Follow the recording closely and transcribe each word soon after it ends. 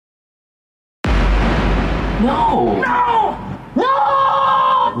No. No!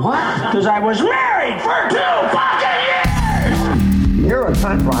 No! What? Because I was married for 2 fucking years! You're a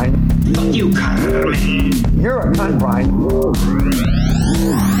cunt, Bryan. Fuck you, Carmen. You're a cunt, Bryan.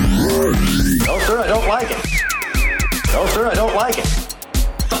 No, sir, I don't like it. No, sir, I don't like it.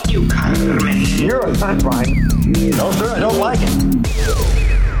 Fuck you, Carmen. You're a cunt, Bryan. No, sir, I don't like it.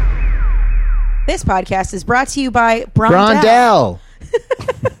 This podcast is brought to you by Brondell.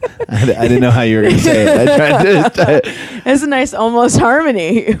 I didn't know how you were going to say it. I tried to. It's a nice almost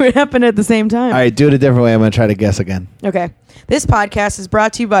harmony. It happened at the same time. All right, do it a different way. I'm going to try to guess again. Okay. This podcast is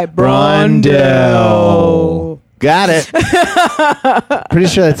brought to you by Brondell. Got it. Pretty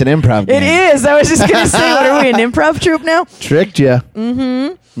sure that's an improv game. It is. I was just going to say, what are we, an improv troupe now? Tricked you.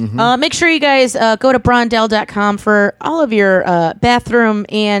 Make sure you guys go to brondell.com for all of your bathroom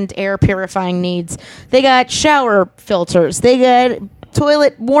and air purifying needs. They got shower filters. They got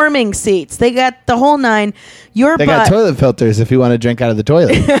toilet warming seats. They got the whole nine. They got toilet filters if you want to drink out of the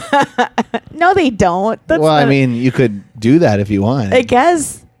toilet. No, they don't. I mean, you could do that if you want. I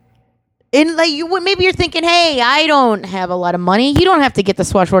guess. And like maybe you're thinking, hey, I don't have a lot of money. You don't have to get the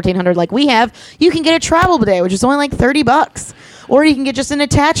Swatch 1400 like we have. You can get a travel bidet, which is only like $30. Or you can get just an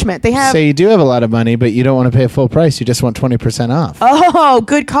attachment. They have. So you do have a lot of money, but you don't want to pay full price. You just want 20% off. Oh,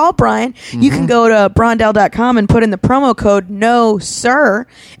 good call, Bryan. You can go to brondell.com and put in the promo code No Sir,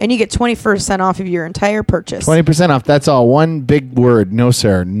 and you get 20% off of your entire purchase. 20% off. That's all. One big word. No,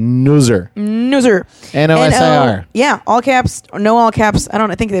 sir. Noozer. Noozer. NOSIR. Yeah, all caps. No all caps.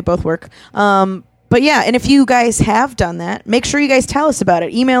 I think they both work. But yeah, and if you guys have done that, make sure you guys tell us about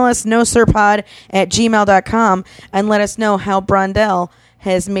it. Email us nosirpod@gmail.com and let us know how Brondell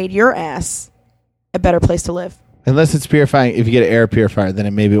has made your ass a better place to live. Unless it's purifying. If you get an air purifier,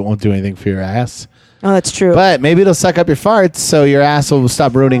 then maybe it won't do anything for your ass. Oh, that's true. But maybe it'll suck up your farts so your ass will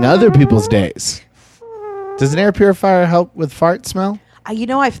stop ruining other people's days. Does an air purifier help with fart smell?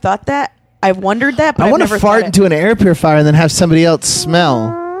 I've thought that. I've wondered that, but I I've want never to fart thought into an air purifier and then have somebody else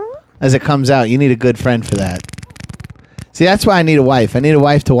smell as it comes out. You need a good friend for that. See, that's why I need a wife. I need a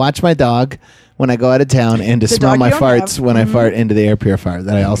wife to watch my dog when I go out of town and to smell my farts when I fart into the air purifier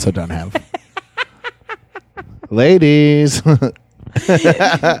that I also don't have. Ladies.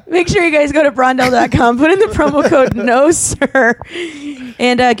 Make sure you guys go to brondell.com, put in the promo code No Sir,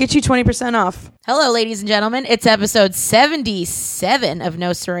 and get you 20% off. Hello, ladies and gentlemen. It's episode 77 of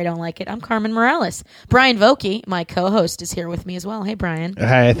No Sir, I Don't Like It. I'm Carmen Morales. Bryan Vokey, my co-host, is here with me as well. Hey, Bryan.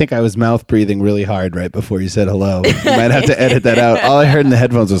 Hi, I think I was mouth breathing really hard right before you said hello. You might have to edit that out. All I heard in the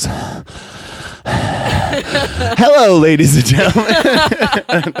headphones was... Hello, ladies and gentlemen.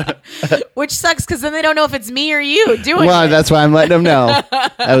 Which sucks because then they don't know if it's me or you doing Well, it. that's why I'm letting them know.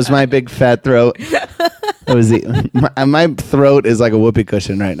 That was my big fat throat. That was my throat is like a whoopee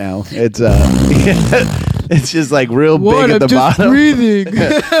cushion right now. It's it's just like real big at the bottom. Breathing.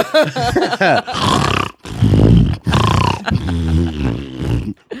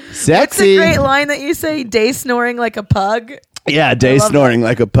 Sexy. What's a great line that you say? Day snoring like a pug. Yeah, day snoring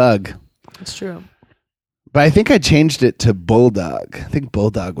like a pug. It's true. But I think I changed it to bulldog. I think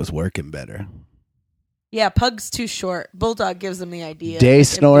bulldog was working better. Yeah, pug's too short. Bulldog gives them the idea. Day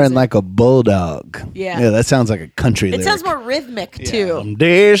snoring like a bulldog. Yeah. Yeah, that sounds like a country lyric. It sounds more rhythmic, too. I'm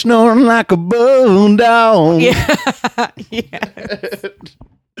day snoring like a bulldog. Yeah.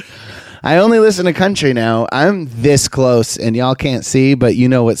 I only listen to country now. I'm this close, and y'all can't see, but you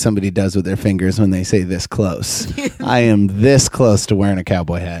know what somebody does with their fingers when they say this close. I am this close to wearing a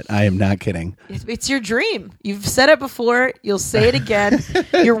cowboy hat. I am not kidding. It's your dream. You've said it before. You'll say it again.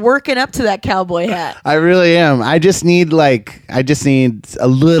 You're working up to that cowboy hat. I really am. I just need a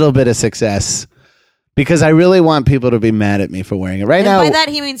little bit of success because I really want people to be mad at me for wearing it. Right now, by that,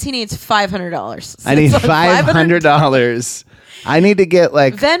 he means he needs $500. So I need $500. I need to get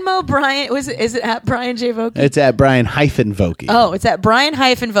like Venmo Bryan. Is it at Bryan J. Vokey? It's at Bryan-Vokey. Oh, it's at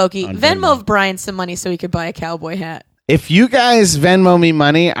Bryan-Vokey. Venmo Bryan some money so he could buy a cowboy hat. If you guys Venmo me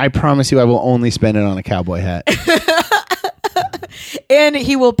money, I promise you I will only spend it on a cowboy hat. And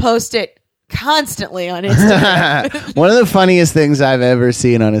he will post it constantly on Instagram. One of the funniest things I've ever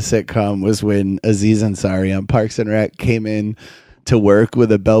seen on a sitcom was when Aziz Ansari on Parks and Rec came in to work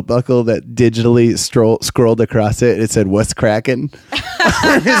with a belt buckle that digitally scrolled across it. It said, "What's cracking?"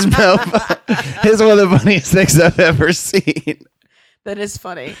 His belt. It's one of the funniest things I've ever seen. That is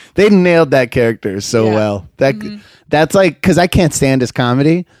funny. They nailed that character so well. That's like, because I can't stand his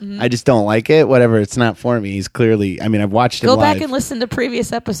comedy. I just don't like it. Whatever, it's not for me. He's clearly, I've watched him live. Go back and listen to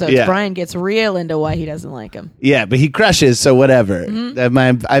previous episodes. Yeah. Bryan gets real into why he doesn't like him. Yeah, but he crushes, so whatever.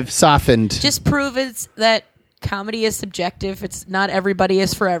 I've softened. Just prove it's that comedy is subjective. It's not everybody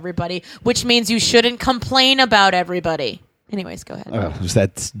is for everybody, which means you shouldn't complain about everybody. Anyways, go ahead. Oh,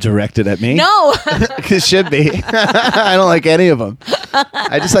 that's directed at me? No. It should be. I don't like any of them.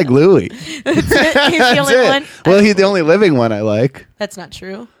 I just like Louie. He's the only one. Well, he's the only living one I like. That's not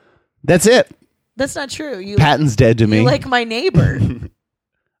true. That's it. That's not true. You Patton's dead to me. You like my neighbor.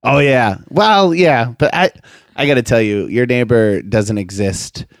 Oh, yeah. Well, yeah. But I got to tell you, your neighbor doesn't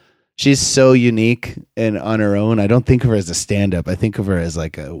exist. She's so unique and on her own. I don't think of her as a stand-up. I think of her as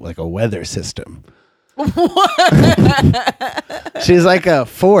like a weather system. She's like a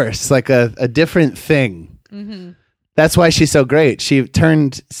force, like a different thing. Mm-hmm. That's why she's so great. She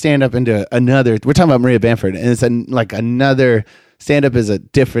turned stand-up into another. We're talking about Maria Bamford, and it's like another stand-up is a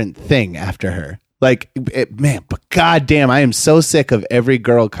different thing after her. Like, man, but goddamn, I am so sick of every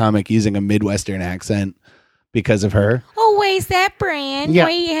girl comic using a Midwestern accent because of her. Oh, why is that, Bryan? Yeah.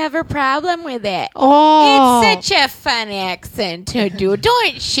 Why you have a problem with it? Oh, It's such a fun accent to do.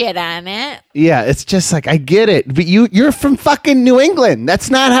 Don't shit on it. yeah, it's just like, I get it, but you're from fucking New England. That's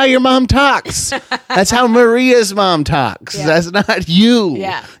not how your mom talks. That's how Maria's mom talks. Yeah. That's not you.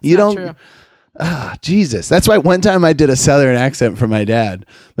 Yeah, you not don't. true. Ah, Jesus. That's why one time I did a Southern accent for my dad,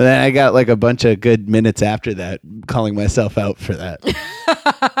 but then I got like a bunch of good minutes after that calling myself out for that.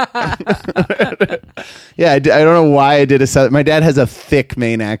 Yeah, I don't know why I did a Southern. My dad has a thick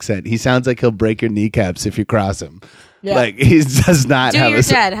Maine accent. He sounds like he'll break your kneecaps if you cross him. Yeah. Like, he does not Do have your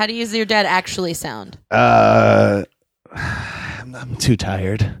dad. How do your dad actually sound? I'm too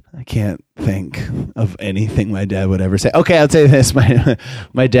tired. I can't think of anything my dad would ever say. Okay, I'll tell you this.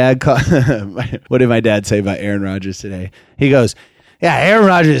 My dad what did my dad say about Aaron Rodgers today? He goes, yeah, Aaron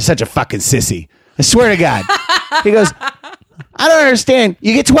Rodgers is such a fucking sissy. I swear to God. He goes, I don't understand.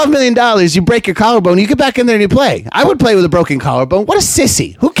 You get $12 million, you break your collarbone, you get back in there and you play. I would play with a broken collarbone. What a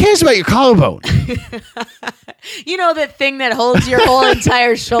sissy. Who cares about your collarbone? You know that thing that holds your whole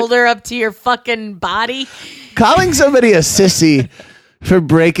entire shoulder up to your fucking body? Calling somebody a sissy for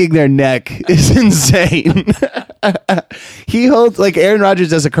breaking their neck is insane. He holds, like, Aaron Rodgers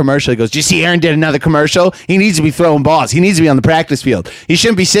does a commercial. He goes, do you see Aaron did another commercial? He needs to be throwing balls. He needs to be on the practice field. He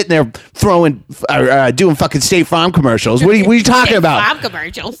shouldn't be sitting there throwing, doing fucking State Farm commercials. What are you talking about? Farm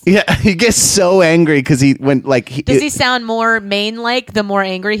commercials. Yeah, he gets so angry because he went like. Does he sound more Maine-like the more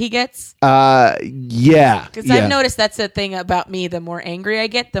angry he gets? Yeah. Because I've noticed that's the thing about me. The more angry I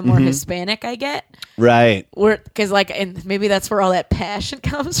get, the more Hispanic I get. Right. Because and maybe that's where all that passion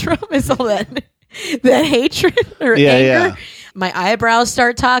comes from. Is all that hatred or anger. Yeah. My eyebrows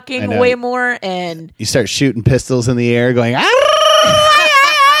start talking way more, and you start shooting pistols in the air, going.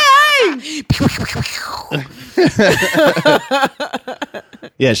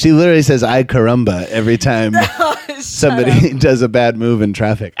 Yeah, she literally says "ay caramba" every time somebody does a bad move in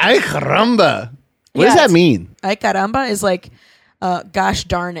traffic. Ay caramba. What does that mean? Ay caramba is like, gosh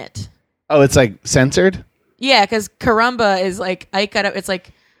darn it. Oh, it's like censored? Yeah, because caramba is like, ay caramba. It's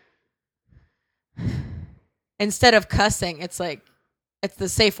like, instead of cussing, it's like, it's the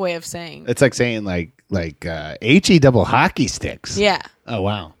safe way of saying. It's like saying like HE double hockey sticks. Yeah. Oh,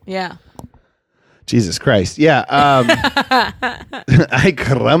 wow. Yeah. Jesus Christ. Yeah. Ay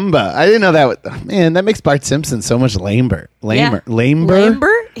caramba. I didn't know that. Man, that makes Bart Simpson so much lamer. Yeah.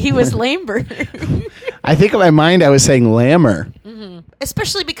 Lamer? He was lamer. I think in my mind I was saying lammer. Mm-hmm.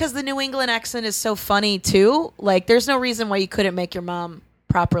 Especially because the New England accent is so funny too. Like, there's no reason why you couldn't make your mom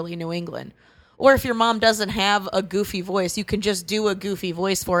properly New England. Or if your mom doesn't have a goofy voice, you can just do a goofy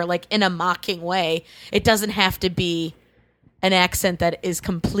voice for her, like in a mocking way. It doesn't have to be an accent that is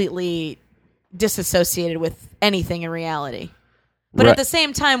completely disassociated with anything in reality. But Right. at the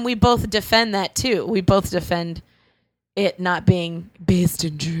same time, we both defend that too. We both defend it not being based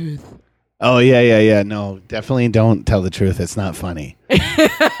in truth. Oh, yeah. No, definitely don't tell the truth. It's not funny.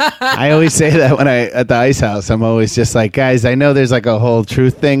 I always say that when at the Ice House. I'm always just like, guys, I know there's like a whole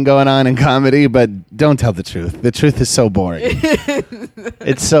truth thing going on in comedy, but don't tell the truth. The truth is so boring.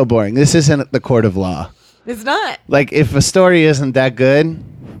 It's so boring. This isn't the court of law. It's not. Like, if a story isn't that good,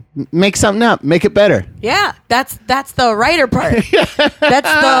 make something up. Make it better. Yeah, that's the writer part.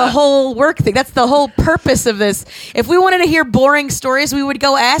 That's the whole work thing. That's the whole purpose of this. If we wanted to hear boring stories, we would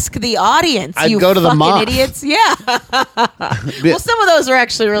go ask the audience. I'd you go to the fucking moth. idiots. Yeah. Well, some of those are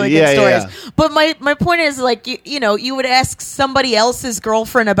actually really good stories. Yeah. But my point is, like, you would ask somebody else's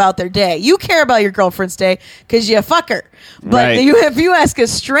girlfriend about their day. You care about your girlfriend's day because you fuck her. But Right. if you ask a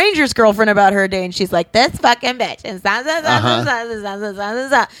stranger's girlfriend about her day and she's like, this fucking bitch, and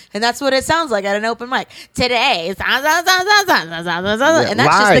and that's what it sounds like at an open mic. today, and that's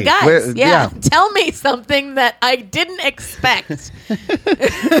just the guys. Yeah. Tell me something that I didn't expect.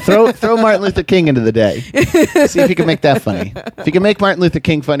 Throw Martin Luther King into the day. See if you can make that funny. If you can make Martin Luther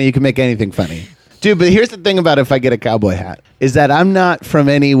King funny, you can make anything funny. Dude, but here's the thing about if I get a cowboy hat, is that I'm not from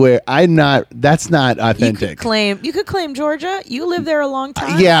anywhere. That's not authentic. You could claim Georgia. You lived there a long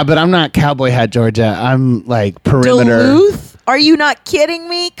time. Yeah, but I'm not cowboy hat Georgia. I'm like perimeter. Duluth? Are you not kidding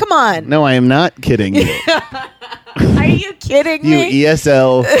me? Come on. No, I am not kidding you. Are you kidding You me?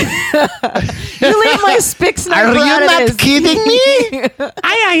 ESL. You leave my spick sniper Are you out of not this. kidding me?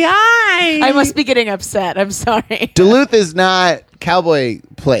 Aye. I must be getting upset. I'm sorry. Duluth is not cowboy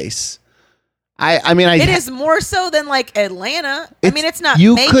place. I mean, it is more so than like Atlanta. I mean, it's not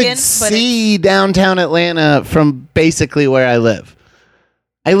You Macon, could but see downtown Atlanta from basically where I live.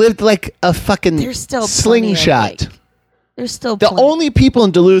 I lived like a fucking there's still slingshot. There's still The only people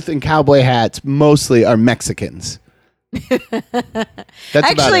in Duluth in cowboy hats mostly are Mexicans. That's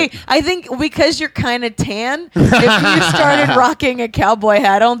Actually, about it. I think because you're kind of tan, if you started rocking a cowboy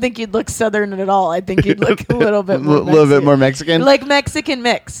hat, I don't think you'd look Southern at all. I think you'd look a little bit more Mexican. little bit more Mexican? Like Mexican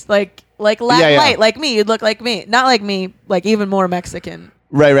mix. Like light, like me. You'd look like me. Not like me, like even more Mexican.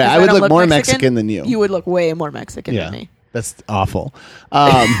 Right. If I would don't look more Mexican than you. You would look way more Mexican than me. That's awful.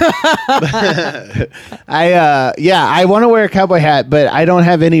 I want to wear a cowboy hat, but I don't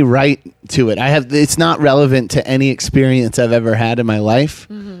have any right to it. It's not relevant to any experience I've ever had in my life.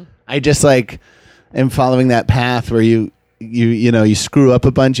 Mm-hmm. I just am following that path where you screw up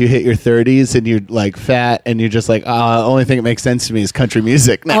a bunch, you hit your 30s and you're like fat and you're just like, only thing that makes sense to me is country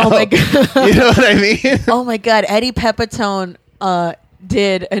music now. Oh my God. You know what I mean? Oh my God. Eddie Pepitone,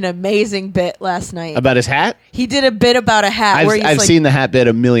 did an amazing bit last night About his hat? He did a bit about a hat. I've seen the hat bit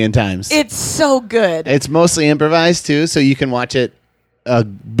a million times. It's so good. It's mostly improvised too, so you can watch it a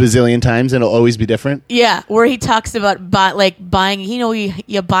bazillion times and it'll always be different. Yeah, where he talks about buying.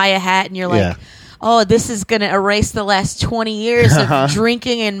 You buy a hat and you're like, oh, this is gonna erase the last 20 years of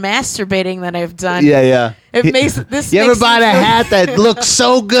drinking and masturbating that I've done. Yeah. It makes this. You ever bought a hat that looks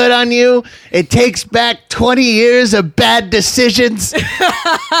so good on you? It takes back 20 years of bad decisions.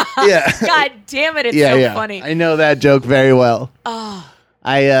 Yeah. God damn it! It's funny. I know that joke very well. Oh.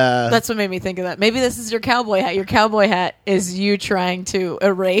 That's what made me think of that. Maybe this is your cowboy hat. Your cowboy hat is you trying to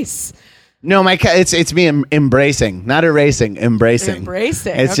erase. No, it's me embracing, not erasing, embracing.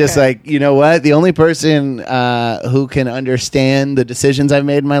 Embracing. It's just like, you know what? The only person who can understand the decisions I've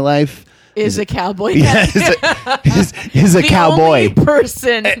made in my life is a cowboy. Yeah, is a cowboy. The only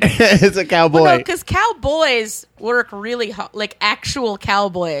person is a cowboy. Well, no, because cowboys work really hard, like actual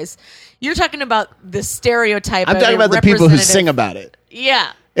cowboys. You're talking about the stereotype. I'm talking about the people who sing about it.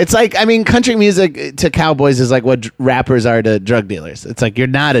 Yeah. It's like, I mean, country music to cowboys is like what rappers are to drug dealers. It's like you're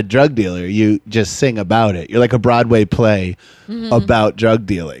not a drug dealer. You just sing about it. You're like a Broadway play about drug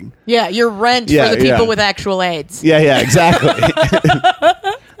dealing. Yeah, you're Rent for the people with actual AIDS. Yeah, exactly.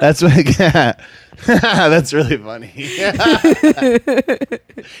 That's what. Yeah. That's really funny.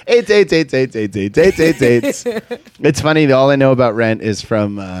 AIDS. It's funny. All I know about Rent is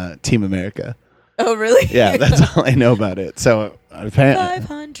from Team America. Oh, really? Yeah, that's all I know about it. So apparently,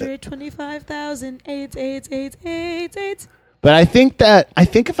 525,000 AIDS. But I think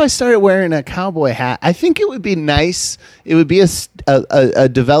if I started wearing a cowboy hat, I think it would be nice. It would be a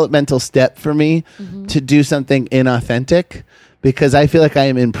developmental step for me to do something inauthentic, because I feel like I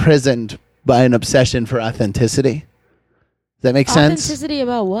am imprisoned by an obsession for authenticity. Does that make sense? Authenticity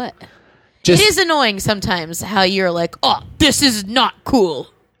about what? It is annoying sometimes how you're like, oh, this is not cool.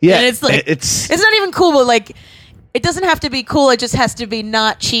 Yeah, and it's like it's not even cool, but like it doesn't have to be cool. It just has to be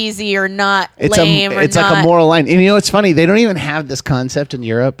not cheesy or not lame. It's like a moral line. And you know what's funny? They don't even have this concept in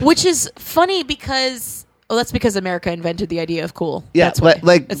Europe, which is funny because that's because America invented the idea of cool. Yeah, that's why.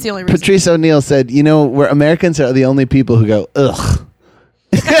 like that's the only reason. Patrice O'Neill said, where Americans are the only people who go ugh.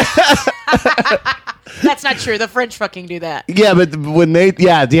 That's not true. The French fucking do that. Yeah, but when they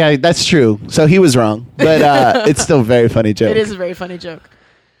that's true. So he was wrong, but it's still a very funny joke. It is a very funny joke.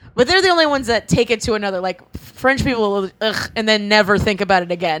 But they're the only ones that take it to another. Like French people will ugh and then never think about it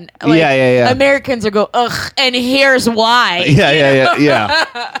again. Like, yeah. Americans will go ugh, and here's why. Yeah.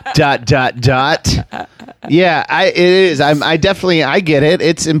 Dot. Yeah, it is. I definitely get it.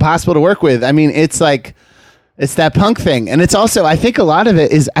 It's impossible to work with. I mean, it's like it's that punk thing, and it's also I think a lot of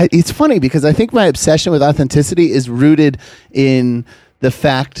it is. It's funny because I think my obsession with authenticity is rooted in the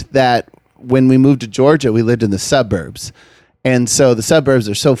fact that when we moved to Georgia, we lived in the suburbs. And so the suburbs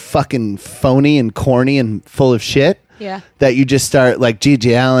are so fucking phony and corny and full of shit Yeah. that you just start like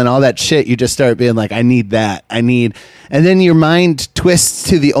G.G. Allen, all that shit. You just start being like, I need that. And then your mind twists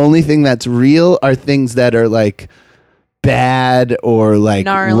to the only thing that's real are things that are like bad or like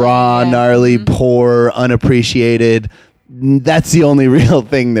Gnarly, raw, gnarly, poor, unappreciated. That's the only real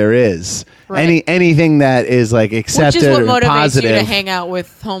thing there is. Right. Anything that is like accepted Which is what or motivates positive. you to hang out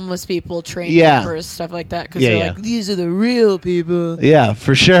with homeless people, train Yeah. members, stuff like that. Because Yeah, they're yeah. like, these are the real people. Yeah,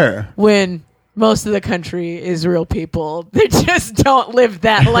 for sure. When most of the country is real people. They just don't live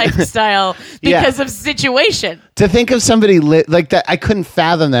that lifestyle because of situation. To think of somebody like that, I couldn't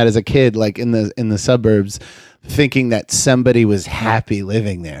fathom that as a kid, like in the suburbs, thinking that somebody was happy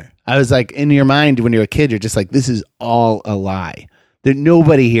living there. I was like, in your mind, when you're a kid, you're just like, this is all a lie. There,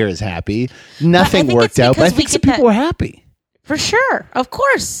 nobody here is happy. Nothing worked out, but I think some people were happy. For sure. Of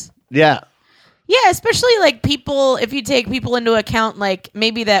course. Yeah. Yeah, especially like people, if you take people into account, like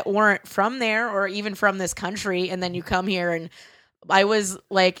maybe that weren't from there or even from this country, and then you come here and I was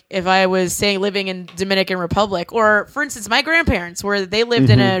like, if I was saying living in Dominican Republic, or for instance, my grandparents, where they lived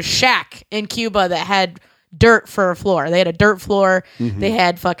in a shack in Cuba that had dirt for a floor. They had a dirt floor. They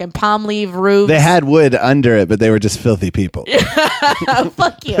had fucking palm leaf roofs. They had wood under it, but they were just filthy people.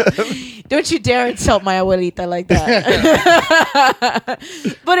 Fuck you. Don't you dare insult my abuelita like that.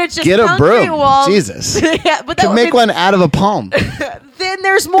 But it's just Get a concrete broom. walls. Jesus. Yeah, but Could make one out of a palm. Then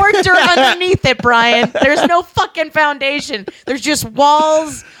there's more dirt underneath it, Brian. There's no fucking foundation. There's just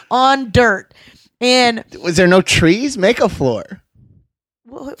walls on dirt. And Was there no trees? Make a floor.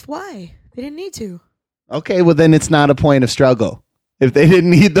 well, why? They didn't need to. Okay, well then it's not a point of struggle. If they didn't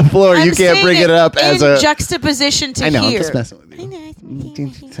need the floor, you can't bring it up as a juxtaposition to I know, here. I'm just messing with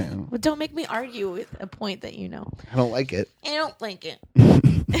you. Well, don't make me argue with a point that you know. I don't like it. I don't like it.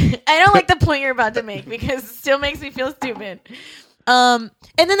 I don't like the point you're about to make because it still makes me feel stupid. And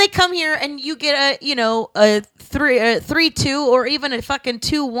then they come here and you get a 3-2 or even a fucking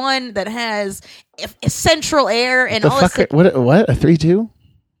 2-1 that has a central air and all this. What a 3-2?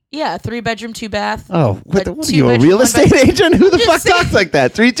 Yeah, 3-bedroom, 2-bath. Oh, what are you, a 2-bedroom, real estate 1-bedroom. agent? Who the Just fuck saying. talks like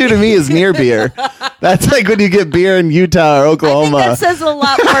that? 3-2 to me is near beer. That's like when you get beer in Utah or I Oklahoma. think that says a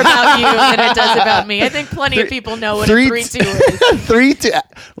lot more about you than it does about me. I think plenty of people know what a 3-2 is. 3-2.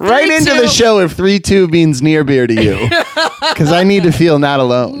 Right 3-2. into the show if 3-2 means near beer to you. Because I need to feel not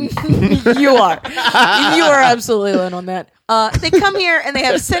alone. You are. You are absolutely alone on that. They come here and they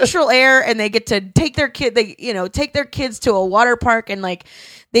have central air and they get to take their take their kids to a water park and like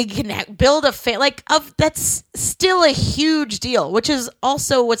they can build a that's still a huge deal, which is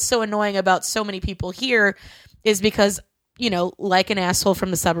also what's so annoying about so many people here is because, like an asshole from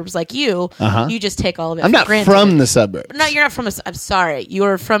the suburbs like you, you just take all of it I'm for not granted. from the suburbs. No, you're not from I'm sorry.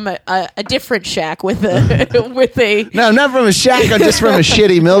 You're from a different shack with a with a No, I'm not from a shack. I'm just from a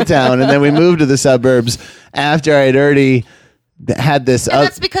shitty mill town. And then we moved to the suburbs after I'd already had this. And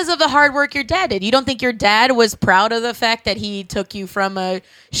that's because of the hard work your dad did. You don't think your dad was proud of the fact that he took you from a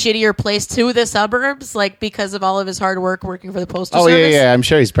shittier place to the suburbs, like because of all of his hard work working for the postal service? Yeah. I'm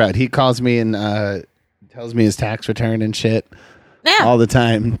sure he's proud. He calls me and tells me his tax return and shit all the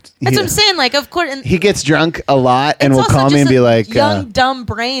time. That's what I'm saying. Like, of course, and He gets drunk a lot and it's will also call me just and be a like, young, dumb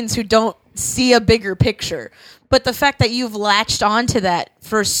brains who don't see a bigger picture. But the fact that you've latched onto that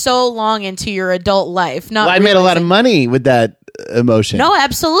for so long into your adult life, I made a lot of money with that emotion. No,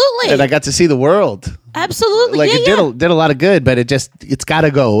 absolutely. And I got to see the world. Absolutely. Like yeah, it did a lot of good, but it's got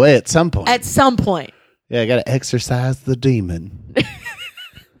to go away at some point. At some point. Yeah, I got to exercise the demon.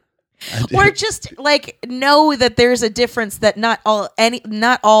 Or just like know that there's a difference that not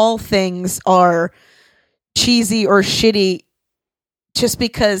all things are cheesy or shitty just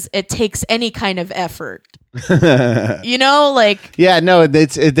because it takes any kind of effort. Yeah, no,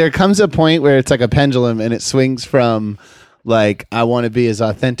 there comes a point where it's like a pendulum and it swings from like I want to be as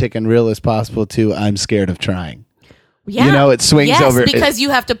authentic and real as possible to I'm scared of trying. Yeah. It swings over because you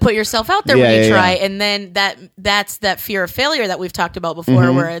have to put yourself out there when you try, and then that's that fear of failure that we've talked about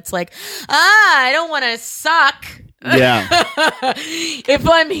before, where it's like, I don't want to suck. Yeah. If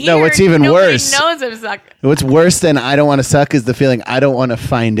I'm here, what's even nobody worse? knows I'm suck. What's worse than I don't want to suck is the feeling I don't want to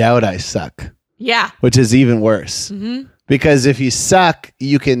find out I suck. Yeah. Which is even worse. Mm-hmm. Because if you suck,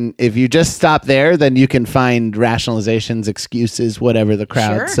 if you just stop there, then you can find rationalizations, excuses, whatever. The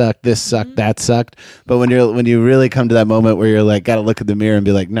crowd sucked, this sucked, that sucked. But when you really come to that moment where you're like, got to look at the mirror and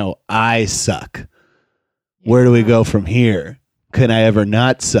be like, no, I suck. Where do we go from here? Can I ever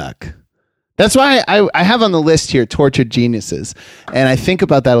not suck? That's why I have on the list here tortured geniuses. And I think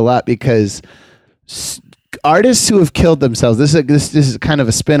about that a lot because artists who have killed themselves, this is kind of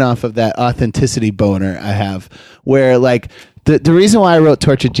a spin-off of that authenticity boner I have, where like The reason why I wrote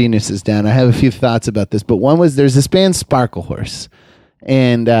Tortured Geniuses down, I have a few thoughts about this, but one was there's this band Sparkle Horse,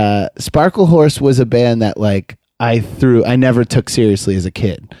 and Sparkle Horse was a band that like I never took seriously as a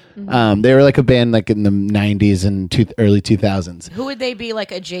kid. They were like a band like in the 90s and early 2000s. Who would they be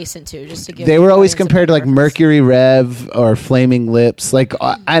like adjacent to? Just to give they were always compared to like Mercury Rev or Flaming Lips, like,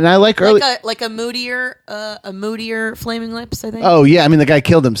 and I like early like a moodier Flaming Lips. I think. Oh yeah, I mean the guy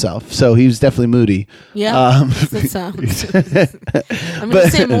killed himself, so he was definitely moody. Yeah, that sounds. I'm going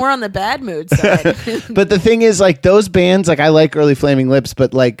to say more on the bad mood side. But the thing is, like those bands, like I like early Flaming Lips,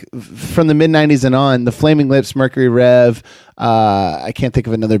 but like from the mid 90s and on, the Flaming Lips, Mercury Rev. I can't think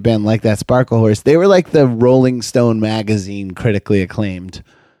of another band like that. Sparkle Horse. They were like the Rolling Stone magazine critically acclaimed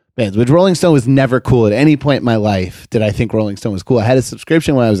bands, which Rolling Stone was never cool at any point in my life. Did I think Rolling Stone was cool? I had a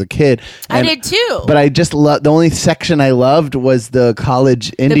subscription when I was a kid. I did too. But I just loved, the only section I loved was the college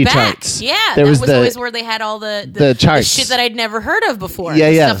indie charts. Yeah, there was always where they had all the charts. the shit that I'd never heard of before. Yeah,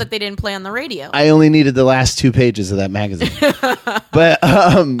 yeah. Stuff that they didn't play on the radio. I only needed the last 2 pages of that magazine. But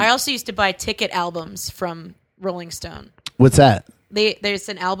I also used to buy ticket albums from Rolling Stone. What's that? There's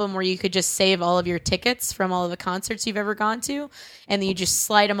an album where you could just save all of your tickets from all of the concerts you've ever gone to, and then you just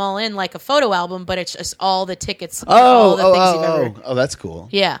slide them all in like a photo album, but it's just all the tickets. Oh, that's cool.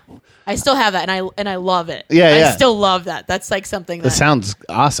 Yeah, I still have that, and I love it. Yeah. I still love that. That's like something that sounds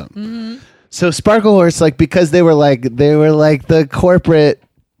awesome. Mm-hmm. So Sparkle Horse, like because they were like the corporate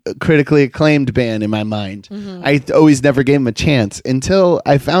critically acclaimed band in my mind. Mm-hmm. I always never gave him a chance until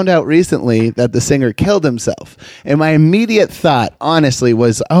I found out recently that the singer killed himself. And my immediate thought, honestly,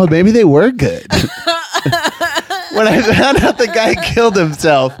 was, oh, maybe they were good. When I found out the guy killed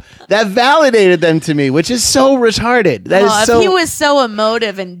himself, that validated them to me, which is so retarded. If he was so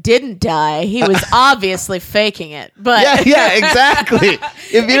emotive and didn't die, he was obviously faking it. But yeah, exactly.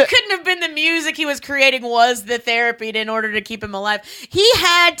 It couldn't have been the music he was creating was the therapy in order to keep him alive. He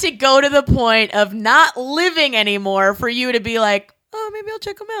had to go to the point of not living anymore for you to be like, oh, maybe I'll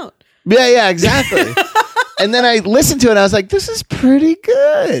check him out. Yeah, exactly. And then I listened to it and I was like, this is pretty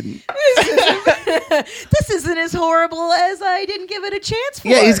good. This isn't as horrible as I didn't give it a chance for.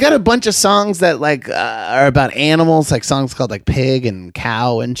 Yeah, he's got a bunch of songs that like are about animals, like songs called like Pig and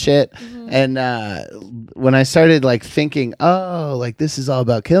Cow and shit. Mm-hmm. And when I started like thinking, oh, like this is all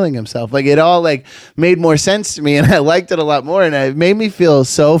about killing himself, like it all like made more sense to me and I liked it a lot more and it made me feel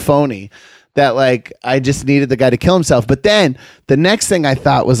so phony. That like I just needed the guy to kill himself. But then the next thing I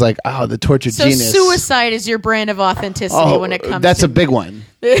thought was like, oh, the Tortured Genius. So suicide is your brand of authenticity when it comes that's to... a big one.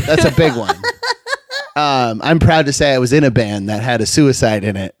 That's a big one. I'm proud to say I was in a band that had a suicide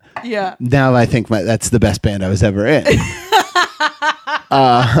in it. Yeah. Now I think that's the best band I was ever in.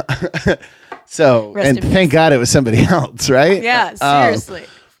 So, and thank God it was somebody else, right? Yeah, seriously.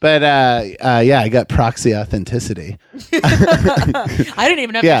 But yeah, I got proxy authenticity. I didn't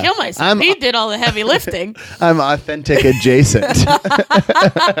even have to kill myself. He did all the heavy lifting. I'm authentic adjacent.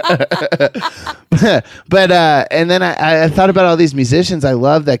 But and then I thought about all these musicians I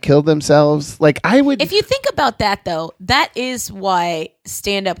love that killed themselves. Like I would. If you think about that, though, that is why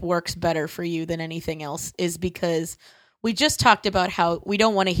stand-up works better for you than anything else. Is because we just talked about how we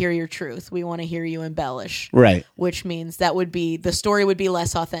don't want to hear your truth. We want to hear you embellish. Right. Which means the story would be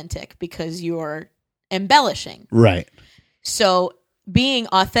less authentic because you're embellishing. Right. So being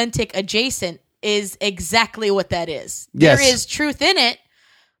authentic adjacent is exactly what that is. Yes. There is truth in it,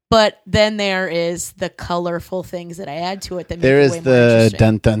 but then there is the colorful things that I add to it that make there it is way more the interesting.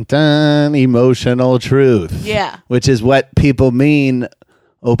 dun dun dun emotional truth. Yeah. Which is what people mean.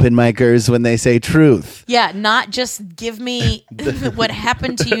 Open micers when they say truth. Yeah, not just give me what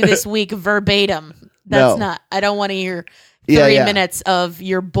happened to you this week verbatim. That's not. I don't want to hear 30 minutes of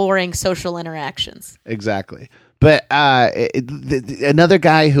your boring social interactions. Exactly. But another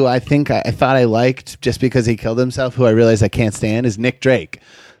guy who I thought I liked just because he killed himself, who I realized I can't stand, is Nick Drake.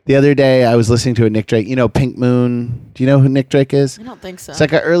 The other day I was listening to a Nick Drake. You know Pink Moon? Do you know who Nick Drake is? I don't think so. It's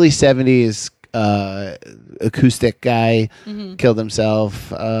like an early 70s acoustic guy, killed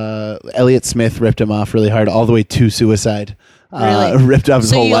himself. Elliott Smith ripped him off really hard, all the way to suicide. Really? Ripped off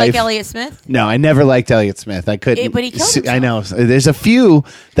his whole life. So you like Elliott Smith? No, I never liked Elliott Smith. I couldn't. But he killed himself. I know. There's a few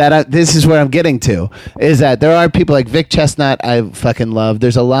that this is where I'm getting to, is that there are people like Vic Chestnut I fucking love.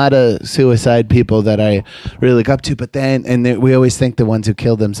 There's a lot of suicide people that I really look up to, but then, we always think the ones who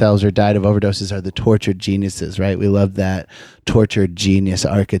killed themselves or died of overdoses are the tortured geniuses, right? We love that tortured genius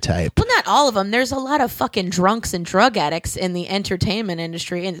archetype. Well, not all of them. There's a lot of fucking drunks and drug addicts in the entertainment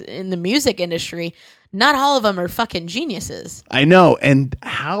industry and in the music industry. Not all of them are fucking geniuses. I know. And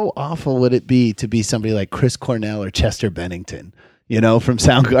how awful would it be to be somebody like Chris Cornell or Chester Bennington? from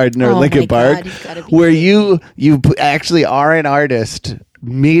Soundgarden or Oh my Linkin Park, God, you've gotta be where kidding you actually are an artist,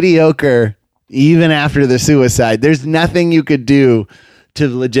 mediocre, even after the suicide. There's nothing you could do to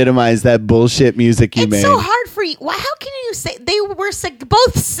legitimize that bullshit music you It's made. so hard for you. How can you say they were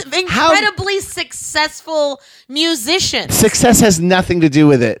both incredibly successful musicians? Success has nothing to do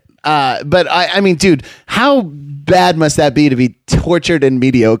with it. But I mean, dude, how bad must that be to be tortured and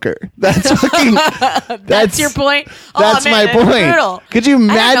mediocre? That's fucking. That's your point. That's man, my it's point. brutal. Could you I don't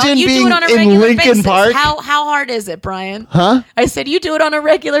know. imagine You do being it on a in regular Linkin basis. Park? How hard is it, Brian? Huh? I said you do it on a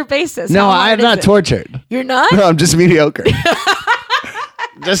regular basis. No, How hard I'm is not it? tortured. You're not? No, I'm just mediocre.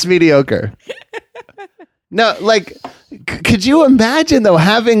 Just mediocre. No, like, could you imagine though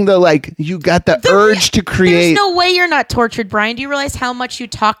having the you got the urge to create? There's no way you're not tortured, Brian. Do you realize how much you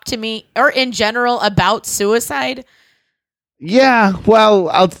talk to me or in general about suicide? Yeah, well,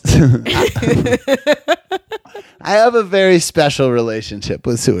 I have a very special relationship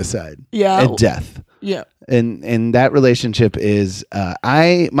with suicide. Yeah. And death. Yeah. And that relationship is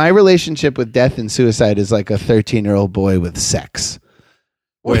my relationship with death and suicide is like a 13-year-old boy with sex.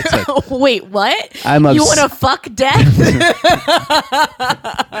 Where it's like, wait, what? I'm you want to fuck death?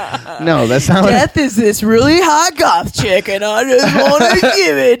 No, that's not what Death is this really hot goth chick, and I just want to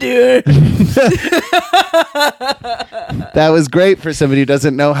give it to her. that was great for somebody who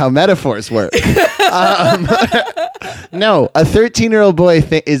doesn't know how metaphors work. No, a 13-year-old boy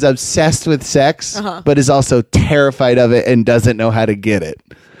is obsessed with sex, but is also terrified of it and doesn't know how to get it.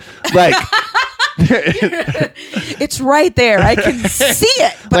 Like, it's right there. I can see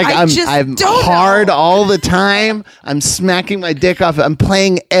it, but like I just I'm don't hard know. all the time. I'm smacking my dick off. I'm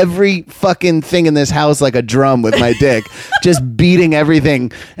playing every fucking thing in this house like a drum with my dick, just beating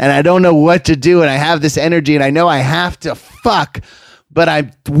everything. And I don't know what to do. And I have this energy, and I know I have to fuck. But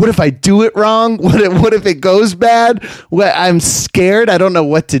what if I do it wrong? What if it goes bad? I'm scared. I don't know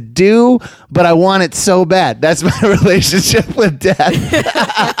what to do, but I want it so bad. That's my relationship with death.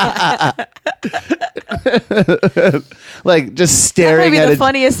 Like just staring That might be at the it.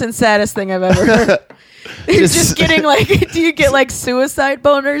 funniest and saddest thing I've ever heard. You're just getting do you get like suicide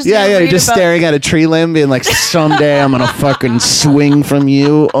boners? Yeah, You you're read just about- staring at a tree limb, being like, someday I'm gonna fucking swing from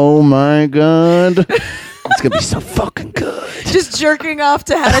you. Oh my god. It's gonna be so fucking good. Just jerking off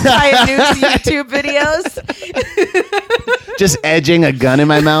to how to tie a noose YouTube videos. Just edging a gun in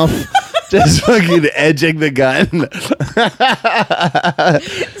my mouth. Just fucking edging the gun.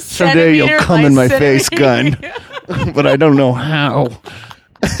 Someday you'll Centimeter come by in my face, gun. centimeter. But I don't know how.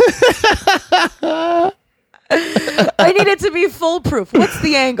 I need it to be foolproof. What's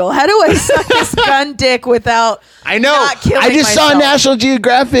the angle? How do I suck this gun dick without I know. not killing I just saw a myself? National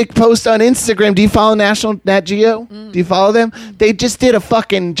Geographic post on Instagram. Do you follow National Nat Geo? Do you follow them? They just did a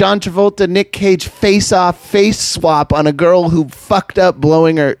fucking John Travolta, Nick Cage face swap on a girl who fucked up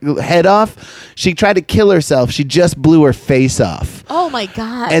blowing her head off. She tried to kill herself. She just blew her face off. Oh my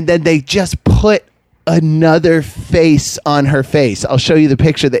God. And then they just put another face on her face. I'll show you the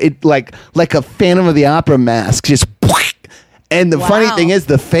picture. That it like a Phantom of the Opera mask. Just and the funny Wow. thing is,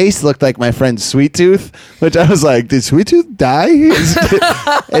 the face looked like my friend Sweet Tooth, which I was like, did Sweet Tooth die?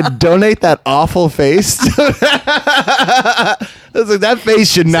 And donate that awful face. I was like, that face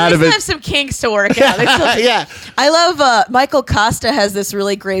should not They have still been. have some kinks to work out. They still- Yeah. I love Michael Costa has this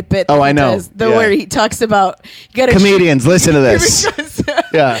really great bit. Oh, that I he know. does, Yeah. where he talks about you gotta Comedians, listen to this.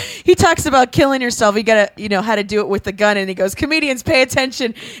 Yeah. He talks about killing yourself. You gotta, how to do it with the gun. And he goes, comedians, pay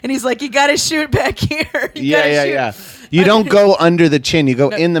attention. And he's like, you gotta shoot back here. You gotta shoot. Yeah. You don't go under the chin. You go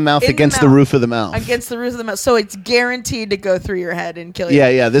in the mouth in the against the mouth. roof of the mouth. Against the roof of the mouth. So it's guaranteed to go through your head and kill you.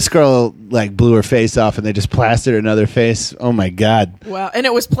 Yeah. This girl like blew her face off, and they just plastered another face. Oh my god. Wow. And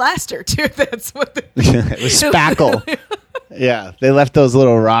it was plaster too. That's what It was spackle. Yeah, they left those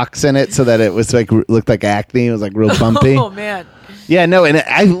little rocks in it so that it was like looked like acne. It was like real bumpy. Oh man. Yeah, no, and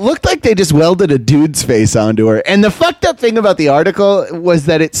I looked like they just welded a dude's face onto her. And the fucked up thing about the article was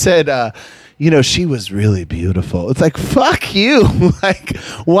that it said, she was really beautiful. It's like, fuck you. Like,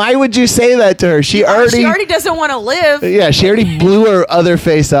 why would you say that to her? She already doesn't want to live. Yeah, she already blew her other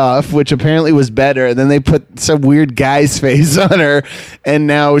face off, which apparently was better. And then they put some weird guy's face on her, and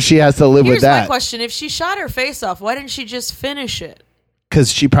now she has to live Here's with my that. question. If she shot her face off, why didn't she just finish it?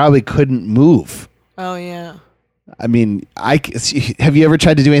 Because she probably couldn't move. Oh, yeah. I mean, have you ever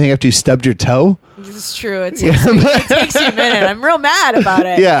tried to do anything after you stubbed your toe? This is true. It takes you a minute. I'm real mad about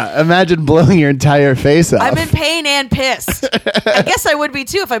it. Yeah, imagine blowing your entire face off. I'm in pain and pissed. I guess I would be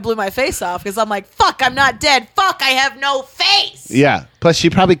too if I blew my face off because I'm like, fuck, I'm not dead. Fuck, I have no face. Yeah. Plus, she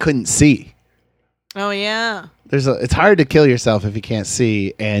probably couldn't see. Oh, yeah. It's hard to kill yourself if you can't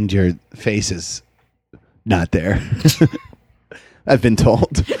see and your face is not there. I've been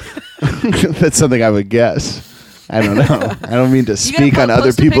told. That's something I would guess. I don't know. I don't mean to speak on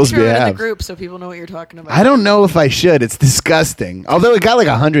other people's behalf. In the group so people know what you're talking about. I don't know if I should. It's disgusting. Although it got like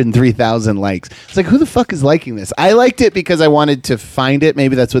 103,000 likes. It's like, who the fuck is liking this? I liked it because I wanted to find it.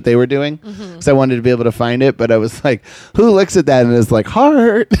 Maybe that's what they were doing. Because I wanted to be able to find it. But I was like, who looks at that and is like,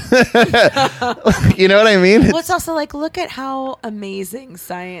 heart? You know what I mean? Well, it's also like, look at how amazing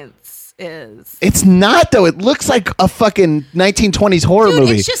science is. It's not, though. It looks like a fucking 1920s horror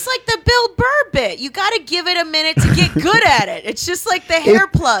movie. It's just like the Bill Burr bit. You got to give it a minute to get good at it. It's just like the hair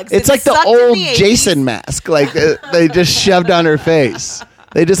plugs. It's like the old Jason mask. Like they just shoved on her face.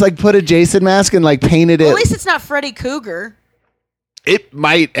 They just like put a Jason mask and like painted it. At least it's not Freddy Krueger. It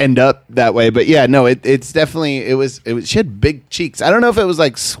might end up that way, but yeah, no, it's definitely it was she had big cheeks. I don't know if it was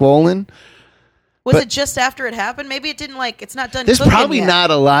like swollen. Was it just after it happened? Maybe it didn't it's not done. There's probably yet. not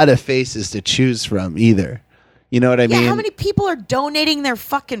a lot of faces to choose from either. You know what I mean? How many people are donating their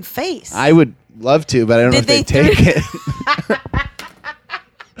fucking face? I would love to, but I don't know if they take it.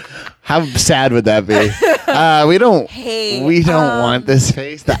 How sad would that be? We don't want this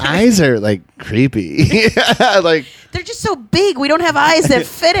face. The eyes are like creepy. Like they're just so big. We don't have eyes that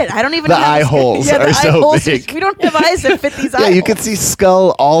fit it. I don't even. The eye holes are so big. We don't have eyes that fit these eye holes. Yeah, you can see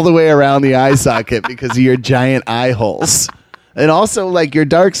skull all the way around the eye socket because of your giant eye holes, and also like your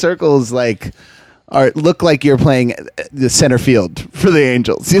dark circles look like you're playing the center field for the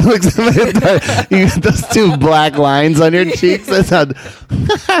Angels. You look you got those two black lines on your cheeks. That's how.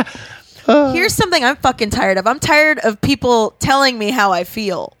 Here's something I'm fucking tired of. I'm tired of people telling me how I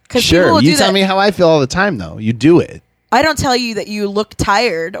feel. Sure, you tell me how I feel all the time, though. You do it. I don't tell you that you look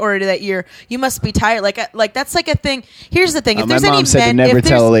tired or that you must be tired. Like that's like a thing. Here's the thing: if there's my mom any said men, to never if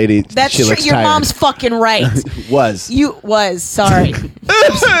tell a lady that's she true. looks Your tired. mom's fucking right. Sorry.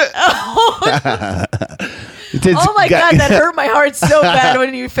 Oh my God, that hurt my heart so bad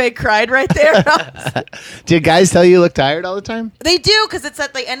when you fake cried right there. Did guys tell you look tired all the time? They do, because it's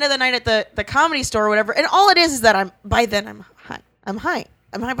at the end of the night at the comedy store or whatever. And all it is that I'm high. I'm high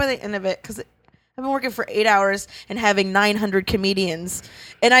by the end of it because I've been working for 8 hours and having 900 comedians.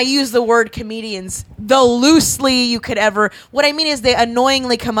 And I use the word comedians the loosely you could ever. What I mean is they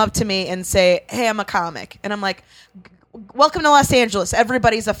annoyingly come up to me and say, hey, I'm a comic. And I'm like, welcome to Los Angeles.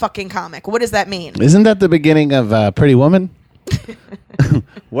 Everybody's a fucking comic. What does that mean? Isn't that the beginning of Pretty Woman?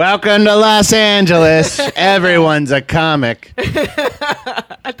 Welcome to Los Angeles. Everyone's a comic.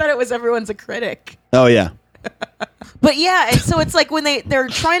 I thought it was everyone's a critic. Oh, yeah. But yeah, and so it's like when they're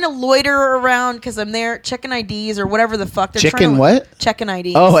trying to loiter around because I'm there checking IDs or whatever the fuck. They're Chicken what? Checking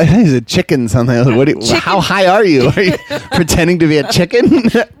IDs. Oh, I think it's a chicken something. How high are you? Are you pretending to be a chicken?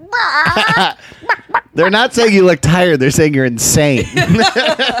 They're not saying you look tired. They're saying you're insane.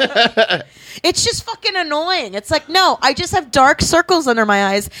 It's just fucking annoying. It's like, no, I just have dark circles under my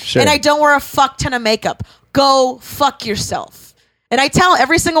eyes and I don't wear a fuck ton of makeup. Go fuck yourself. And I tell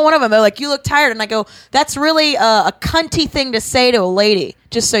every single one of them, they're like, you look tired. And I go, that's really a cunty thing to say to a lady,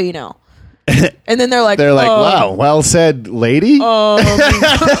 just so you know. And then they're like, wow, well said, lady. I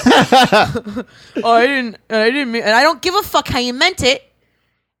didn't mean, and I don't give a fuck how you meant it.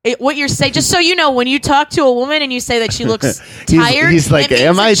 What you're saying, just so you know, when you talk to a woman and you say that she looks tired, he's like,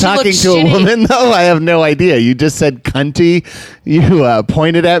 am I talking to a woman though? I have no idea. You just said cunty. You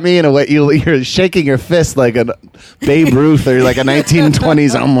pointed at me in a way. You're shaking your fist like a Babe Ruth or like a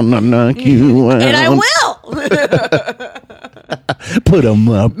 1920s. I'm gonna knock you out. And I will. Put him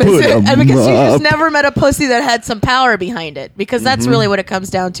up. Put him up. Because you just never met a pussy that had some power behind it. Because that's really what it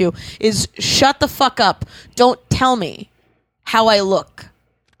comes down to: is shut the fuck up. Don't tell me how I look.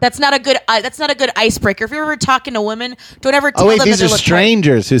 That's not a good icebreaker. If you're ever talking to women, don't ever tell them that they look these are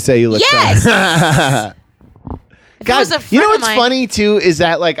strangers who say you look yes. tired. God, you know what's funny too is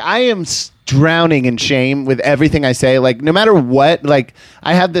that like I am drowning in shame with everything I say. Like no matter what, like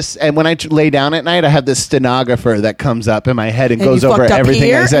I have this, and when I lay down at night, I have this stenographer that comes up in my head and goes over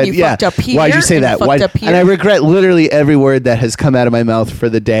everything I said. Yeah, why'd you say that? Why? And I regret literally every word that has come out of my mouth for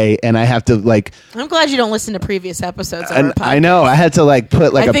the day, and I have to like. I'm glad you don't listen to previous episodes. Of our podcast. I know. I had to like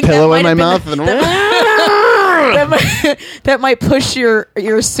put like a pillow in my mouth and. That might push your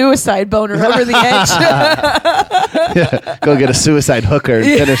suicide boner over the edge. Yeah, go get a suicide hooker and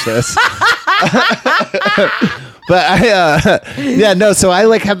finish this. But so I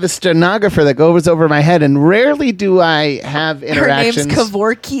like have the stenographer that goes over my head, and rarely do I have interactions. Her name's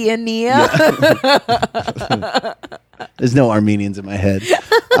Kevorkian. There's no Armenians in my head.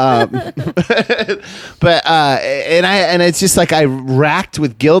 But it's just like I racked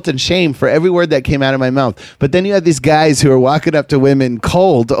with guilt and shame for every word that came out of my mouth. But then you have these guys who are walking up to women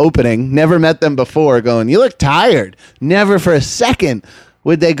cold opening, never met them before, going, "You look tired." Never for a second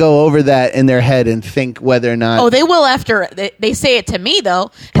would they go over that in their head and think whether or not... Oh, they will after they say it to me,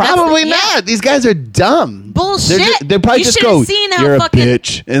 though. Probably not. These guys are dumb. Bullshit. They're probably just go, "You're a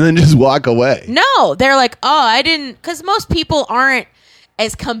bitch," and then just walk away. No, they're like, "Oh, I didn't..." Because most people aren't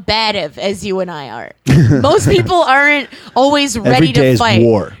as combative as you and I are. Most people aren't always ready to fight. Every day is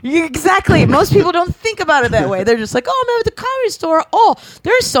war. Exactly. Most people don't think about it that way. They're just like, "Oh, I'm at the comedy store. Oh,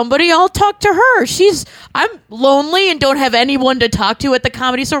 there's somebody. I'll talk to her. I'm lonely and don't have anyone to talk to at the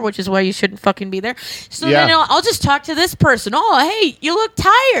comedy store," which is why you shouldn't fucking be there. So then I'll just talk to this person. "Oh, hey, you look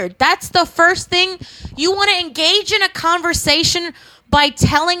tired." That's the first thing. You want to engage in a conversation by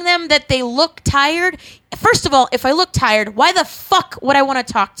telling them that they look tired. First of all, if I look tired, why the fuck would I want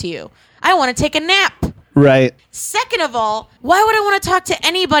to talk to you? I want to take a nap. Right. Second of all, why would I want to talk to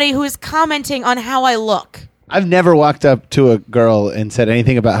anybody who is commenting on how I look? I've never walked up to a girl and said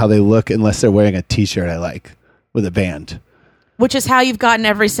anything about how they look unless they're wearing a t-shirt I like with a band. Which is how you've gotten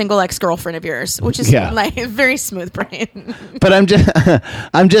every single ex-girlfriend of yours, which is like very smooth, Bryan. But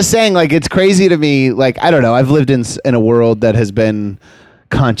I'm just saying, like, it's crazy to me. Like, I don't know. I've lived in a world that has been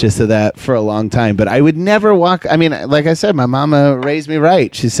conscious of that for a long time, but I would never walk. I mean, like I said, my mama raised me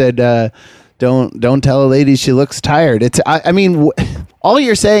right. She said, don't tell a lady she looks tired. All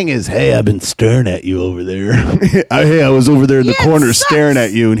you're saying is, "Hey, I've been staring at you over there. Hey, I was over there in the corner staring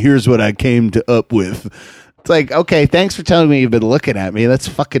at you, and here's what I came up with." It's like, okay, thanks for telling me you've been looking at me. That's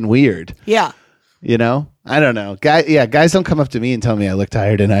fucking weird. Yeah. You know? I don't know. Guys don't come up to me and tell me I look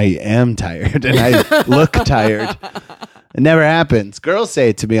tired, and I am tired, and I look tired. It never happens. Girls say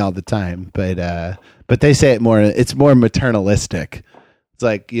it to me all the time, but they say it more. It's more maternalistic. It's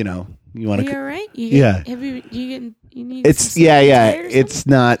like, you know, you want to. Are you all right? You need It's It's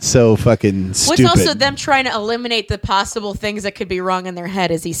not so fucking stupid. What's also them trying to eliminate the possible things that could be wrong in their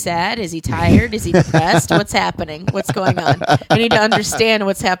head. Is he sad? Is he tired? Is he depressed? What's happening? What's going on? I need to understand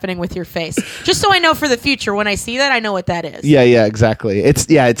what's happening with your face, just so I know for the future when I see that I know what that is. Yeah, exactly.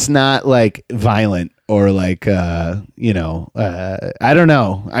 It's not like violent or like I don't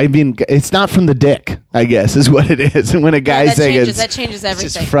know. I mean, it's not from the dick, I guess, is what it is. And when a guy's saying that changes everything.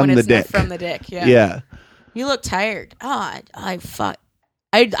 It's just from the dick. From the dick. Yeah. Yeah. You look tired. Oh,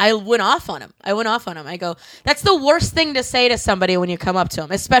 I went off on him. I go, that's the worst thing to say to somebody when you come up to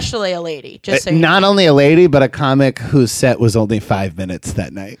them, especially a lady. Just so not only a lady, but a comic whose set was only 5 minutes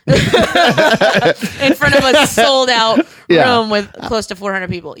that night. In front of a sold out room with close to 400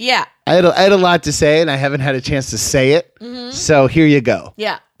 people. Yeah. I had a lot to say, and I haven't had a chance to say it. Mm-hmm. So here you go.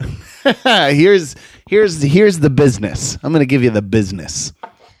 Yeah. Here's the business. I'm going to give you the business.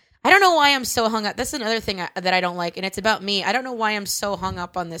 I don't know why I'm so hung up. That's another thing that I don't like, and it's about me. I don't know why I'm so hung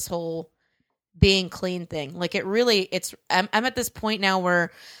up on this whole being clean thing. Like, it really, I'm at this point now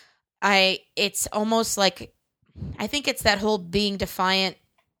where it's almost like, I think it's that whole being defiant.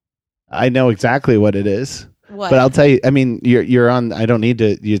 I know exactly what it is. What? But I'll tell you, I mean, you're on, I don't need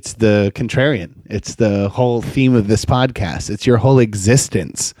to, it's the contrarian. It's the whole theme of this podcast. It's your whole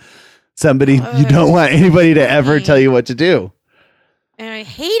existence. You don't want anybody to ever tell you what to do. And I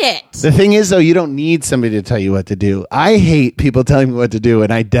hate it. The thing is, though, you don't need somebody to tell you what to do. I hate people telling me what to do,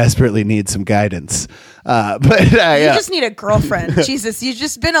 and I desperately need some guidance. You just need a girlfriend. Jesus, you've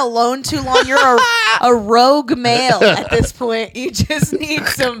just been alone too long. You're a rogue male at this point. You just need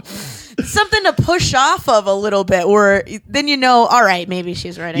something to push off of a little bit, where then you know, all right, maybe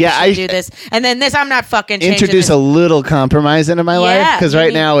she's right. I should do this, and then this. I'm not fucking changing introduce this. A little compromise into my life, because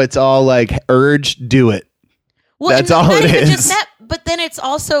right now it's all like urge, do it. Well, that's all it is. Just that, but then it's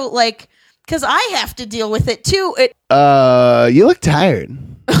also like, because I have to deal with it too. You look tired.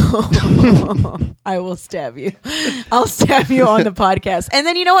 I will stab you. I'll stab you on the podcast. And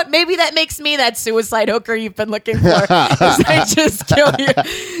then you know what? Maybe that makes me that suicide hooker you've been looking for. I just kill you.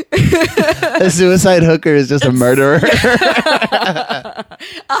 A suicide hooker is just a murderer. A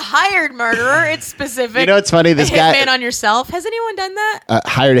hired murderer. It's specific. You know what's funny? This guy, hitman on yourself. Has anyone done that?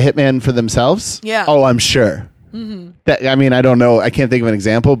 Hired a hitman for themselves? Yeah. Oh, I'm sure. Mm-hmm. I mean, I don't know. I can't think of an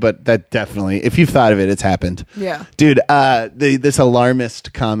example, but that definitely, if you've thought of it, it's happened. Yeah. Dude, this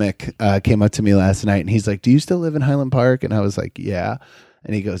alarmist comic came up to me last night, and he's like, "Do you still live in Highland Park?" And I was like, "Yeah."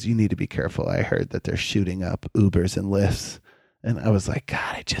 And he goes, "You need to be careful. I heard that they're shooting up Ubers and Lyfts." And I was like,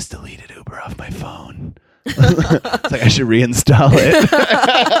 "God, I just deleted Uber off my phone." It's like I should reinstall it.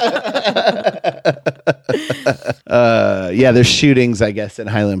 Yeah, there's shootings, I guess, in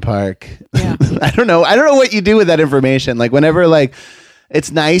Highland Park. Yeah. I don't know what you do with that information. Like whenever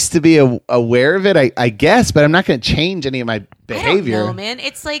it's nice to be aware of it, I guess, but I'm not going to change any of my behavior. I don't know, man.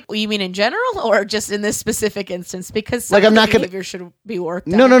 It's like, you mean in general or just in this specific instance? Because some Like, I'm of the not gonna- behavior should be worked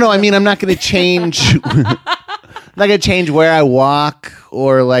No. out. I mean, I'm not going to change. I'm not going to change where I walk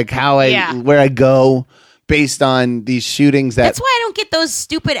or like where I go based on these shootings. That's why I don't get those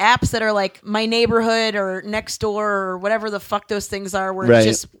stupid apps that are like My Neighborhood or Next Door or whatever the fuck those things are, where Right.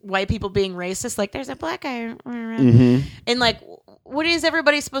 it's just white people being racist. Like, there's a black guy. Mm-hmm. And like, what is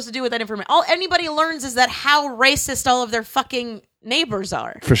everybody supposed to do with that information? All anybody learns is that how racist all of their fucking neighbors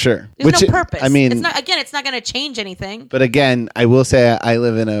are. For sure. There's no purpose. I mean, it's not going to change anything. But again, I will say I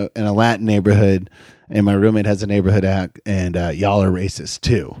live in a Latin neighborhood, and my roommate has a neighborhood act, and y'all are racist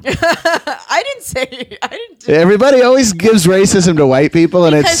too. I didn't. Everybody always gives racism to white people,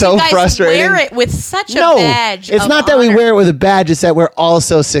 and it's so you guys frustrating. Wear it with such a badge. It's of not that we honor. wear it with a badge; it's that we're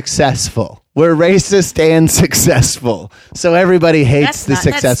also successful. We're racist and successful, so everybody hates the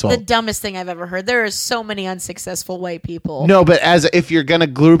successful. That's the dumbest thing I've ever heard. There are so many unsuccessful white people. No, but if you're gonna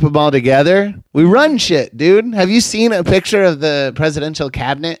group them all together, we run shit, dude. Have you seen a picture of the presidential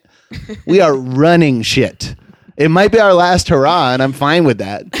cabinet? We are running shit. It might be our last hurrah, and I'm fine with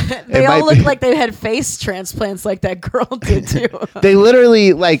that. They all look like they had face transplants, like that girl did too. They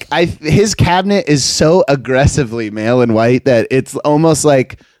literally his cabinet is so aggressively male and white that it's almost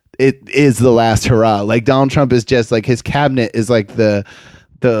like it is the last hurrah. Like Donald Trump is just like his cabinet is like the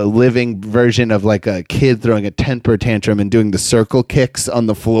living version of like a kid throwing a temper tantrum and doing the circle kicks on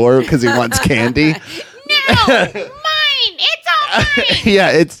the floor because he wants candy. No, mine. It's all mine.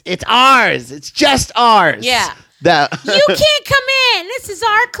 Yeah, it's ours. It's just ours. Yeah. That You can't come in. This is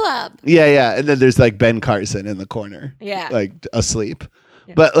our club. Yeah. And then there's like Ben Carson in the corner. Yeah. Like asleep.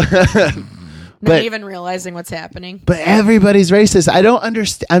 But Not even realizing what's happening. But everybody's racist. I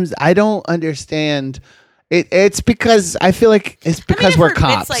don't understand. It's because I feel like it's because we're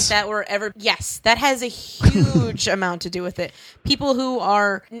cops. It's like that yes, that has a huge amount to do with it. People who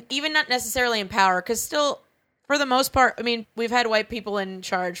are even not necessarily in power, because still, for the most part, I mean, we've had white people in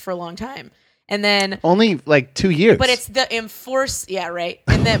charge for a long time, and then only like 2 years. But it's the right.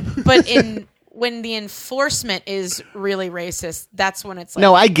 And then, when the enforcement is really racist, that's when it's like,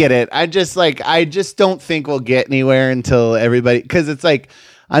 no, I get it. I just don't think we'll get anywhere until everybody, because it's like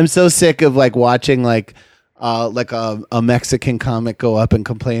I'm so sick of like watching like a Mexican comic go up and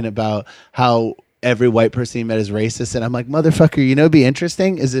complain about how every white person he met is racist, and I'm like, motherfucker, it'd be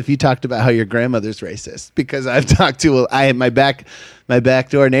interesting is if you talked about how your grandmother's racist, because I've talked to my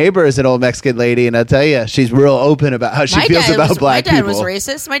backdoor neighbor is an old Mexican lady, and I'll tell you, she's real open about how she feels about black people. My dad was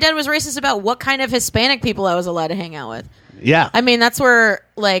racist. My dad was racist about what kind of Hispanic people I was allowed to hang out with. Yeah, I mean, that's where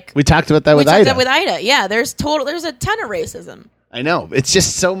like we talked about that with Ida. Yeah, there's a ton of racism. I know. It's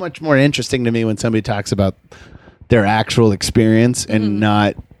just so much more interesting to me when somebody talks about their actual experience and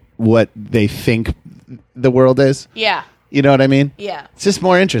not what they think the world is. Yeah. You know what I mean? Yeah. It's just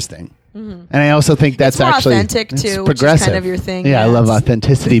more interesting. And I also think that's more actually authentic too, it's which progressive. is kind of your thing. Yeah, I love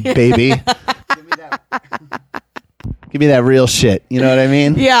authenticity, baby. Give me that real shit. You know what I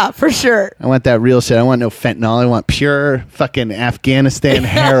mean? Yeah, for sure. I want that real shit. I want no fentanyl. I want pure fucking Afghanistan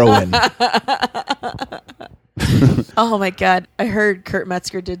heroin. Oh my God. I heard Kurt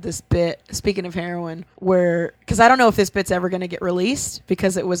Metzger did this bit, speaking of heroin, because I don't know if this bit's ever going to get released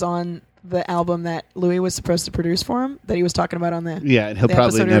because it was on the album that Louis was supposed to produce for him that he was talking about on the Yeah, and he'll the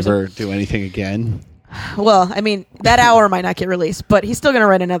probably episode never do anything again. Well, I mean, that hour might not get released, but he's still going to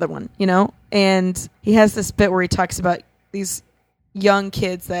write another one, And he has this bit where he talks about these young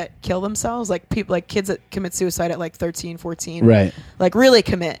kids that kill themselves, like people, like kids that commit suicide at like 13, 14. Right. Like really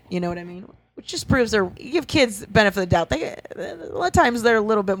commit, you know what I mean? Which just proves you give kids the benefit of the doubt. A lot of times they're a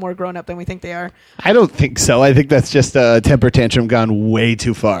little bit more grown up than we think they are. I don't think so. I think that's just a temper tantrum gone way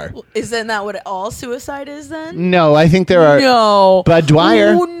too far. Isn't that what all suicide is then? No, I think there are. No. Bud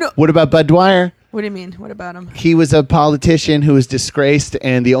Dwyer. Oh, no. What about Bud Dwyer? What do you mean? What about him? He was a politician who was disgraced,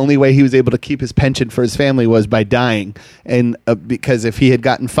 and the only way he was able to keep his pension for his family was by dying. And because if he had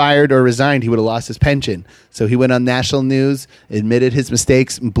gotten fired or resigned, he would have lost his pension. So he went on national news, admitted his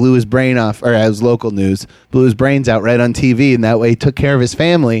mistakes, and blew his brain off, or as local news, blew his brains out right on TV. And that way he took care of his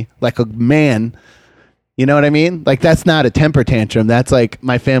family like a man. You know what I mean? Like, that's not a temper tantrum. That's like,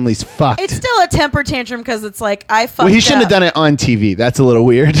 my family's fucked. It's still a temper tantrum because it's like, I fucked up. Well, he shouldn't have done it on TV. That's a little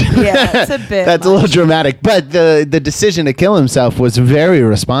weird. Yeah, that's a bit That's much. a little dramatic. But the decision to kill himself was very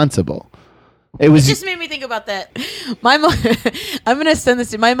responsible. It was just made me think about that. I'm going to send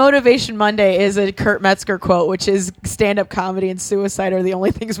this to my Motivation Monday is a Kurt Metzger quote, which is stand-up comedy and suicide are the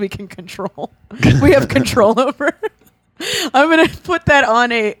only things we can control. We have control over. I'm going to put that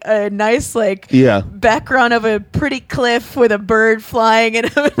on a nice background of a pretty cliff with a bird flying, and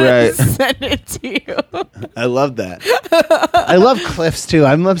I'm going to send it to you. I love that. I love cliffs too.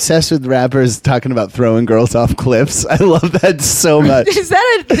 I'm obsessed with rappers talking about throwing girls off cliffs. I love that so much. Is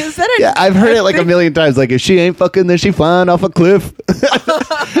that a yeah, I've heard it like a million times. Like, if she ain't fucking, then she flying off a cliff.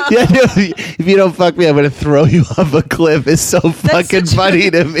 Yeah, no, if you don't fuck me, I'm gonna throw you off a cliff. It's so fucking funny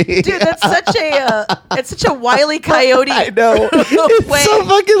to me. Dude, that's such a Wile E. Coyote. I know. It's so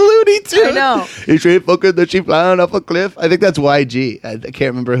fucking loony too. I know. If she ain't fucking, then she flying off a cliff. I think that's YG. I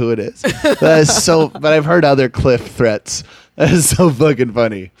can't remember who it is. That is so. But I've heard other cliff threats. That is so fucking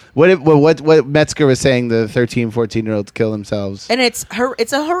funny. What Metzger was saying, the 13, 14-year-olds kill themselves. And it's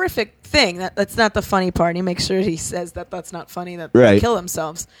a horrific thing. That's not the funny part. He makes sure he says that that's not funny, that they kill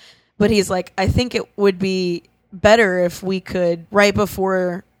themselves. But he's like, I think it would be better if we could, right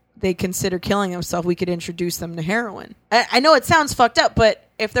before they consider killing themselves, we could introduce them to heroin. I know it sounds fucked up, but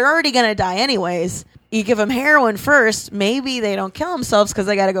if they're already going to die anyways, you give them heroin first, maybe they don't kill themselves because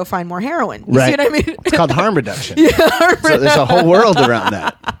they got to go find more heroin. You see what I mean? It's called harm reduction. Yeah, so there's a whole world around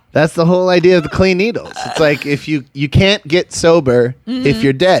that. That's the whole idea of the clean needles. It's like, if you can't get sober if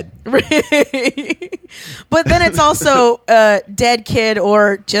you're dead. But then it's also a dead kid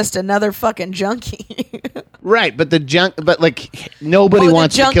or just another fucking junkie. Right, but nobody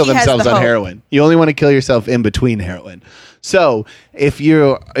wants to kill themselves on heroin. You only want to kill yourself in between heroin. So if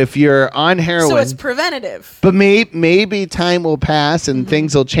you're on heroin, so it's preventative. But maybe time will pass and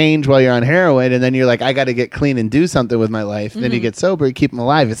things will change while you're on heroin, and then you're like, I got to get clean and do something with my life. And then you get sober, you keep them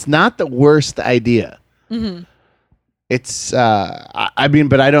alive. It's not the worst idea. It's but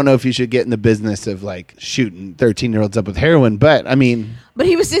I don't know if you should get in the business of like shooting 13-year-olds up with heroin. But I mean, but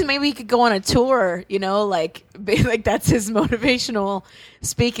he was saying maybe he could go on a tour, like that's his motivational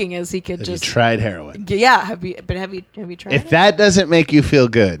speaking, is he could have just you tried heroin. Yeah, have you tried? If that doesn't make you feel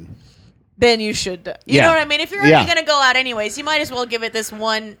good, then you should. You know what I mean? If you're already gonna go out anyways, you might as well give it this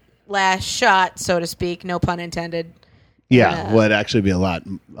one last shot, so to speak. No pun intended. Yeah, would actually be a lot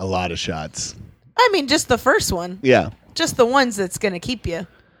of shots. I mean, just the first one. Yeah. Just the ones that's going to keep you.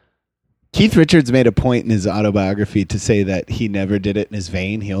 Keith Richards made a point in his autobiography to say that he never did it in his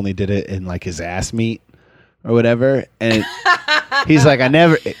vein. He only did it in like his ass meat or whatever. And he's like, I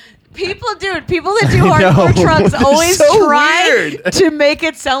never... People that do hardcore drugs always try to make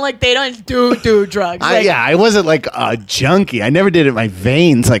it sound like they don't do drugs. I wasn't like a junkie. I never did it in my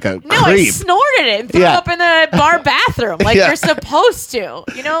veins like a creep. I snorted it and threw it up in the bar bathroom like you're supposed to.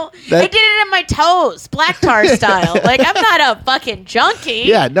 I did it in my toes, black tar style. Like, I'm not a fucking junkie.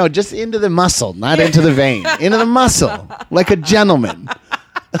 Yeah, no, just into the muscle, not into the vein. Into the muscle, like a gentleman.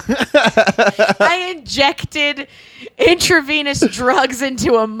 I injected intravenous drugs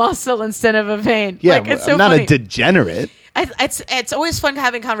into a muscle instead of a vein. Yeah, it's so I'm not funny. a degenerate. It's always fun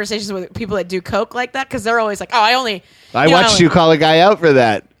having conversations with people that do coke like that, because they're always like, "Oh, I watched you call a guy out for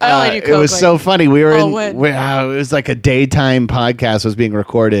that. I only do coke, it was so funny. We were it was like a daytime podcast was being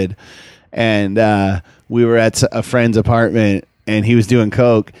recorded, and we were at a friend's apartment, and he was doing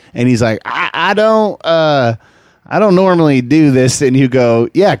coke, and he's like, I don't normally do this. And you go,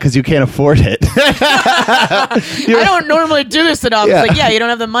 yeah, because you can't afford it. I don't normally do this at all. Yeah. It's like, yeah, you don't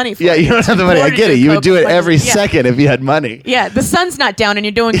have the money for it. Yeah, you don't have the money. I get it. You would do it every second if you had money. Yeah, the sun's not down and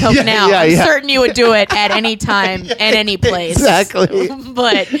you're doing coke now. I'm certain you would do it at any time and any place. Exactly.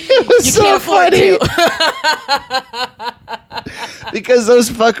 But you can't afford to. Because those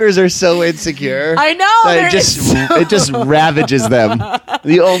fuckers are so insecure. I know. It just ravages them.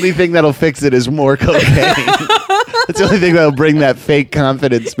 The only thing that'll fix it is more cocaine. It's the only thing that'll bring that fake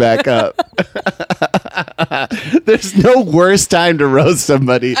confidence back up. There's no worse time to roast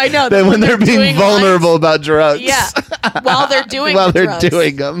somebody than when they're being vulnerable about drugs. Yeah, while they're doing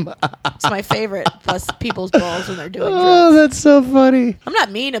doing them. It's my favorite. Plus people's balls when they're doing drugs. Oh, that's so funny. I'm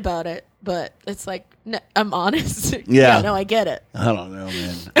not mean about it, but it's like, no, I'm honest. Yeah. No, I get it. I don't know,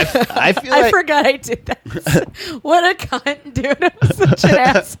 man. I feel like... I forgot I did that. What a cunt, dude. I'm such an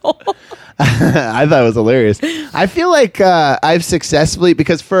asshole. I thought it was hilarious. I feel like I've successfully,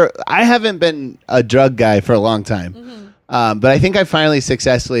 because I haven't been a drug guy for a long time, but I think I finally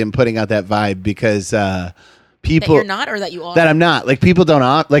successfully am putting out that vibe because people you're not, or that you are. That I'm not. Like people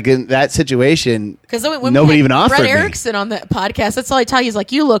don't like in that situation. Because when nobody we even offered Brett me. Erickson on the podcast, that's all I tell you is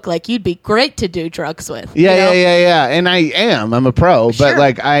like, you look like you'd be great to do drugs with. Yeah. And I am. I'm a pro, Sure. but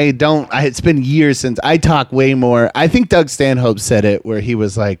like I don't. It's been years since I talk way more. I think Doug Stanhope said it where he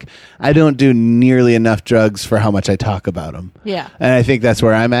was like, I don't do nearly enough drugs for how much I talk about them. Yeah. And I think that's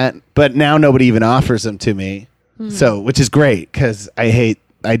where I'm at. But now nobody even offers them to me. So, which is great because I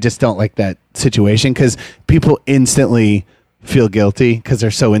just don't like that situation because people instantly feel guilty because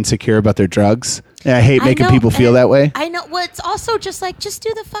they're so insecure about their drugs. And I hate making people feel that way. I know. Well, it's also just like, just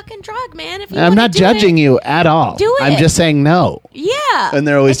do the fucking drug, man. If you I'm not judging you at all. Do it. I'm just saying no. Yeah. And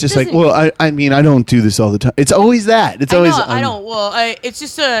they're always just like, well, I mean, I don't do this all the time. It's always that. It's always. I don't. Well, it's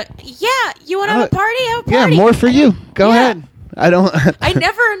just you want to have a party? Have a party. Yeah, more for you. Go ahead. I don't. I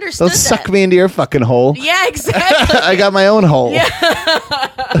never understood Don't suck me into your fucking hole. Yeah, exactly. I got my own hole. Yeah.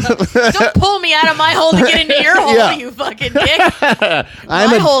 Don't pull me out of my hole to get into your hole, you fucking dick.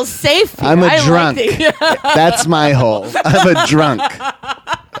 My hole's safe here. I'm a drunk. That's my hole. I'm a drunk.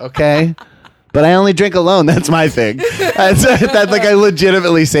 Okay? But I only drink alone. That's my thing. That's like I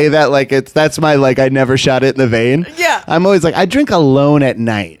legitimately say that like that's my like I never shot it in the vein. Yeah. I'm always like I drink alone at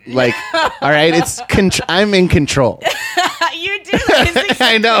night. Like all right, I'm in control. You do.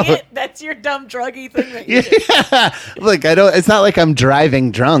 I know. That's your dumb druggy thing that you do. Yeah. Look, it's not like I'm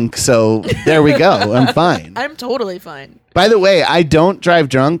driving drunk, so there we go. I'm fine. I'm totally fine. By the way, I don't drive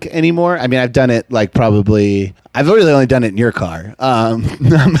drunk anymore. I mean, I've done it like probably. I've really only done it in your car.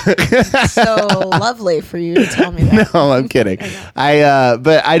 So lovely for you to tell me that. No, I'm kidding.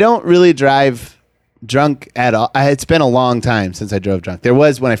 But I don't really drive drunk at all. It's been a long time since I drove drunk. There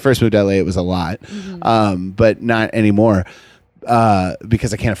was when I first moved to LA, it was a lot, but not anymore.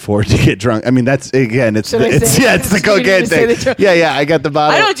 Because I can't afford to get drunk. I mean, that's again, it's the cocaine thing. Yeah, I got the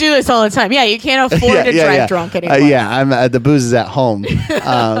bottle. I don't do this all the time. Yeah, you can't afford to drive drunk anymore. I'm the booze is at home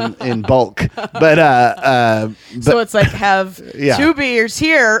in bulk, but so it's like have 2 beers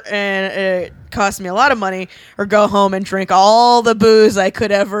here and it cost me a lot of money, or go home and drink all the booze I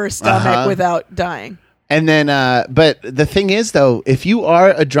could ever stomach without dying. And then, but the thing is, though, if you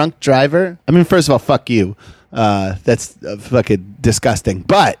are a drunk driver, I mean, first of all, fuck you. That's fucking disgusting.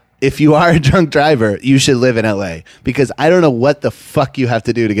 But if you are a drunk driver, you should live in LA because I don't know what the fuck you have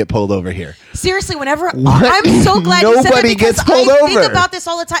to do to get pulled over here. Seriously, I'm so glad you said that Nobody gets pulled I over. think about this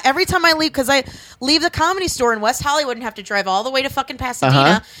all the time. Every time I leave, because I leave the Comedy Store in West Hollywood and have to drive all the way to fucking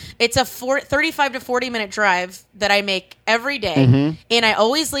Pasadena. It's a 35 to 40 minute drive that I make every day. And I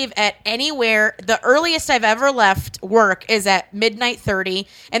always leave at anywhere. The earliest I've ever left work is at midnight 30.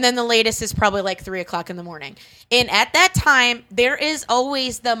 And then the latest is probably like 3 o'clock in the morning. And at that time, there is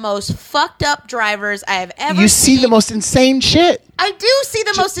always the most fucked up drivers I have ever seen. You see the most insane shit. I do see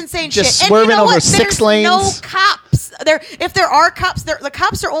the most insane just shit. Swerving and you know over what? 6 lanes. No cops. If there are cops, the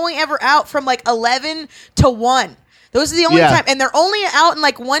cops are only ever out from like 11 to 1. Those are the only time, and they're only out in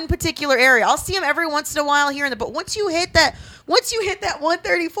like one particular area. I'll see them every once in a while here and there. But once you hit that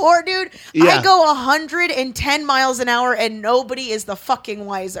 134, dude, I go 110 miles an hour, and nobody is the fucking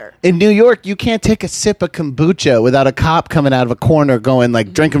wiser. In New York, you can't take a sip of kombucha without a cop coming out of a corner going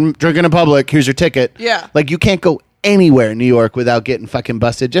like, drinking in public. Here's your ticket. Yeah, like you can't go anywhere in New York without getting fucking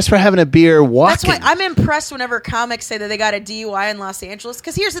busted just for having a beer walking. That's why I'm impressed whenever comics say that they got a DUI in Los Angeles.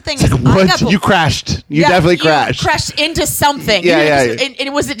 Because here's the thing: you crashed. You definitely crashed. You crashed into something. Yeah.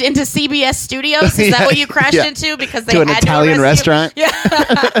 And was it into CBS Studios? Is that what you crashed into? Because they to an had Italian to restaurant. Yeah.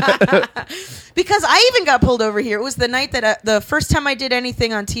 Because I even got pulled over here. It was the night that the first time I did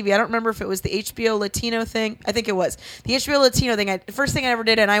anything on TV. I don't remember if it was the HBO Latino thing. I think it was the HBO Latino thing. The first thing I ever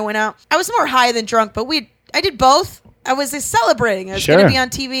did, and I went out. I was more high than drunk, but I did both. I was celebrating. I was going to be on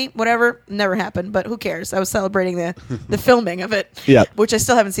TV, whatever. Never happened, but who cares? I was celebrating the filming of it, which I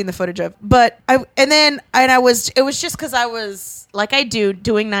still haven't seen the footage of. But it was just because I was like I do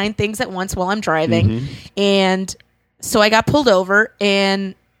doing 9 things at once while I'm driving, and so I got pulled over,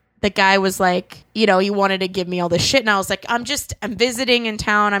 and the guy was like, he wanted to give me all this shit, and I was like, I'm visiting in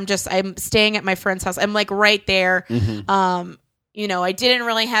town. I'm staying at my friend's house. I'm like right there. I didn't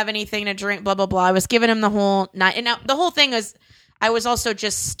really have anything to drink, blah, blah, blah. I was giving him the whole night. And now the whole thing is I was also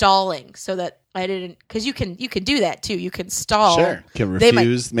just stalling so that I didn't, because you can do that too. You can stall. Sure. Can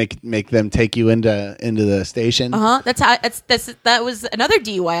refuse, make them take you into the station. That was another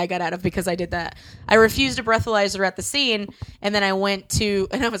DUI I got out of because I did that. I refused a breathalyzer at the scene, and then I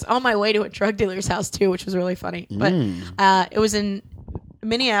I was on my way to a drug dealer's house too, which was really funny. But it was in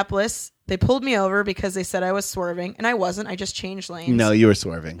Minneapolis. They pulled me over because they said I was swerving, and I wasn't. I just changed lanes. No, you were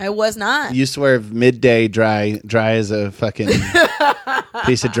swerving. I was not. You swerve midday, dry as a fucking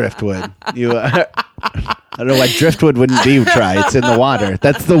piece of driftwood. You, don't know why driftwood wouldn't be dry. It's in the water.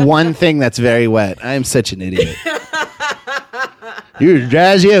 That's the one thing that's very wet. I am such an idiot. You're as dry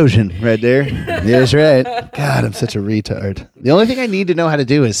as the ocean right there. That's right. God, I'm such a retard. The only thing I need to know how to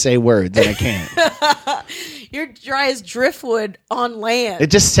do is say words, and I can't. You're dry as driftwood on land. It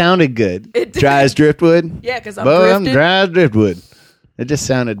just sounded good. Dry as driftwood? Yeah, because I'm I'm drifted. dry as driftwood. It just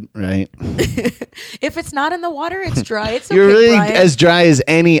sounded right. If it's not in the water, it's dry. It's okay, You're really Bryan. as dry as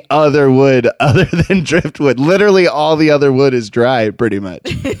any other wood other than driftwood. Literally all the other wood is dry, pretty much.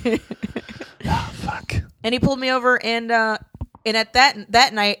 Oh, fuck. And he pulled me over, and at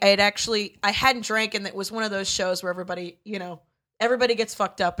that night, I hadn't drank, and it was one of those shows where everybody gets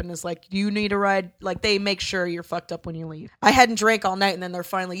fucked up and is like, you need a ride. Like, they make sure you're fucked up when you leave. I hadn't drank all night, and then they're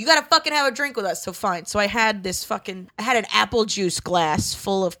finally, you gotta fucking have a drink with us. So fine. So I had an apple juice glass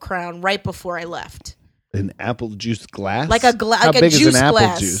full of Crown right before I left. An apple juice glass? Like a glass, How like a big juice is an apple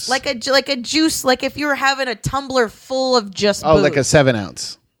glass, juice? like a juice, like if you were having a tumbler full of just booze. like a 7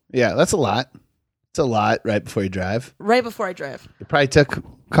 ounce. Yeah, that's a lot. It's a lot right before you drive. Right before I drive. It probably took a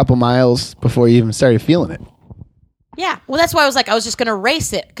couple miles before you even started feeling it. Yeah. Well, that's why I was like, I was just going to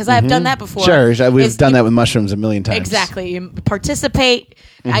race it because I've done that before. Sure. We've done that with mushrooms a million times. Exactly. You participate.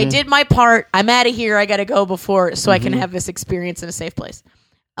 I did my part. I'm out of here. I got to go before so I can have this experience in a safe place.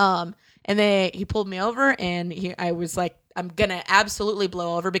 And then he pulled me over, and I was like, I'm going to absolutely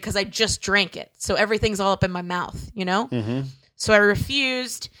blow over because I just drank it. So everything's all up in my mouth, you know? Mm-hmm. So I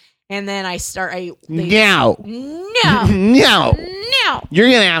refused. And then No. No. No. No. You're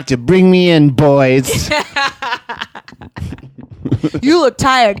going to have to bring me in, boys. You look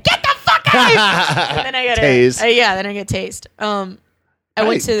tired. Get the fuck out! And then I got tased. Then I get tased. I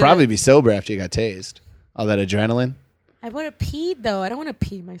went to probably be sober after you got tased. All that adrenaline. I would have peed though. I don't want to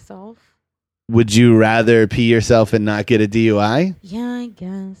pee myself. Would you rather pee yourself and not get a DUI? Yeah, I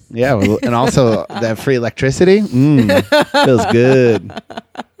guess. Yeah, well, and also that free electricity. Feels good.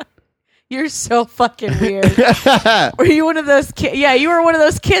 You're so fucking weird. Were you one of those kids? Yeah, you were one of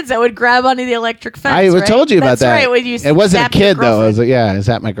those kids that would grab onto the electric fence. I right? told you about That's that. Right, when you it wasn't a snapped your kid though. I was girlfriend. like, is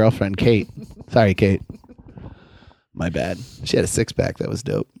that my girlfriend, Kate? Sorry, Kate. My bad. She had a 6-pack. That was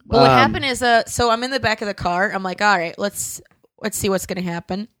dope. Well, what happened is, so I'm in the back of the car. I'm like, all right, let's see what's going to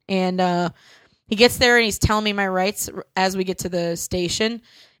happen. And he gets there and he's telling me my rights as we get to the station.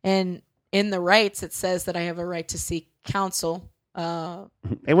 And in the rights, it says that I have a right to seek counsel. I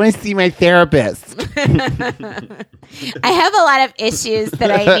want to see my therapist. I have a lot of issues that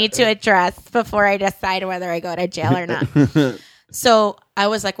I need to address before I decide whether I go to jail or not. So I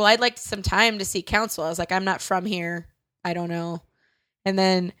was like, well, I'd like some time to seek counsel. I was like, I'm not from here. I don't know. And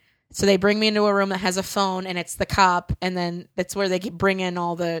then, so they bring me into a room that has a phone and it's the cop. And then that's where they bring in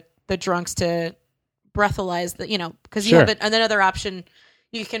all the drunks to breathalyze because you Sure. have another option.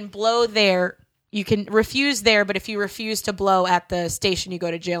 You can blow there. You can refuse there, but if you refuse to blow at the station, you go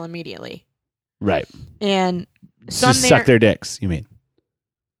to jail immediately. Right. And so Just I'm there. suck their dicks, you mean?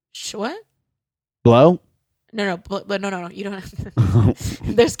 What? Blow? No. You don't have to.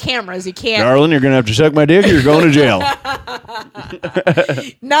 There's cameras. You can't. Darling, you're going to have to suck my dick or you're going to jail.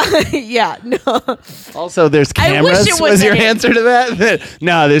 No. Yeah. No. Also, there's I wish cameras. it Was was your in it. answer to that?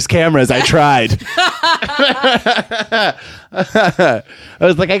 No, there's cameras. I tried. I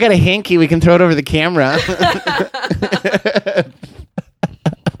was like, I got a hanky. We can throw it over the camera.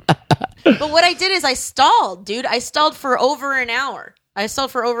 But what I did is I stalled, dude. I stalled for over an hour.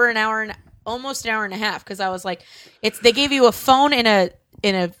 And almost an hour and a half because I was like, they gave you a phone in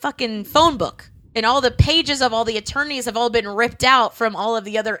a fucking phone book. And all the pages of all the attorneys have all been ripped out from all of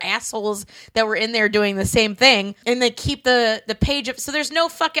the other assholes that were in there doing the same thing. And they keep the page up. So there's no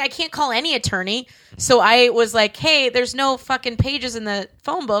I can't call any attorney. So I was like, hey, there's no fucking pages in the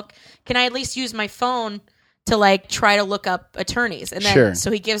phone book. Can I at least use my phone to try to look up attorneys? And then, Sure.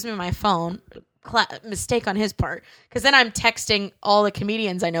 So he gives me my phone. Mistake on his part. Because then I'm texting all the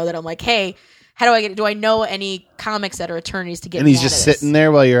comedians I know that I'm like, hey, how do I know any comics that are attorneys to get And me he's out just of this? sitting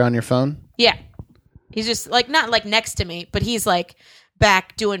there while you're on your phone? Yeah. He's just not next to me, but he's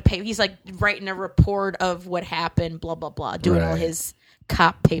back doing he's writing a report of what happened, blah, blah, blah, doing all Right. his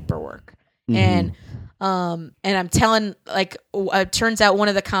cop paperwork. And I'm telling, turns out one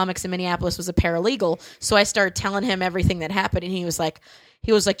of the comics in Minneapolis was a paralegal. So I started telling him everything that happened. And he was like,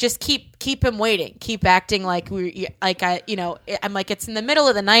 just keep him waiting. Keep acting like I'm like, it's in the middle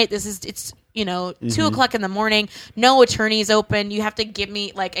of the night. It's 2 o'clock in the morning, no attorneys open. You have to give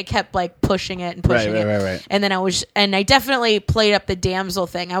me, like, I kept, like, pushing it and pushing it. Right. And then I definitely played up the damsel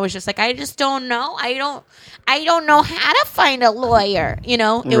thing. I was just like, I just don't know. I don't know how to find a lawyer. It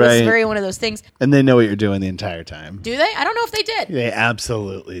was very one of those things. And they know what you're doing the entire time. Do they? I don't know if they did. They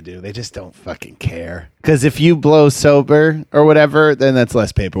absolutely do. They just don't fucking care. Because if you blow sober or whatever, then that's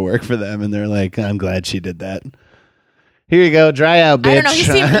less paperwork for them. And they're like, I'm glad she did that. Here you go. Dry out, bitch. I don't know.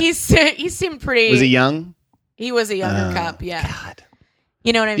 He seemed pretty... Was he young? He was a younger cop, yeah. God.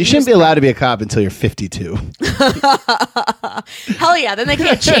 You know what I mean? You shouldn't be allowed to be a cop until you're 52. Hell yeah. Then they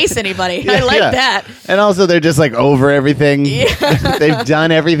can't chase anybody. I like that. And also, they're just like over everything. Yeah. They've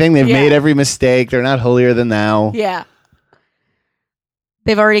done everything. They've made every mistake. They're not holier than thou. Yeah.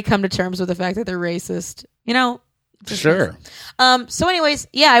 They've already come to terms with the fact that they're racist. Sure. So anyways,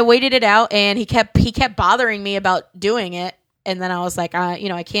 I waited it out, and he kept bothering me about doing it. And then I was like,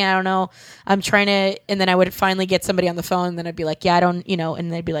 I can't, I don't know. I'm trying to, and then I would finally get somebody on the phone, and then I'd be like, yeah, I don't,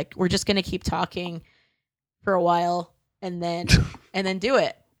 and they'd be like, we're just going to keep talking for a while and then do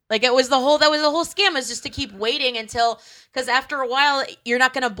it. Like that was the whole scam, is just to keep waiting because after a while, you're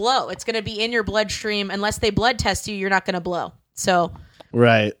not going to blow. It's going to be in your bloodstream. Unless they blood test you, you're not going to blow. So.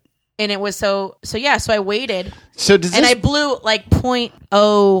 Right. And it was so I waited. So I blew like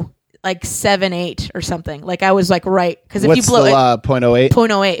 0.78 or something. Like I was like right, because if you blow the law, 0.08?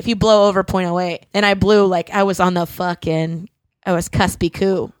 0.08. If you blow over 0.08, and I blew like I was on the I was cuspy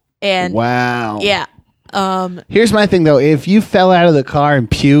coup. And wow. Yeah. Here's my thing though: if you fell out of the car and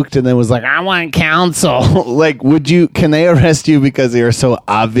puked and then was like, "I want counsel," like, can they arrest you because they are so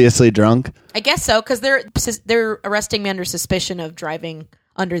obviously drunk? I guess so, because they're arresting me under suspicion of driving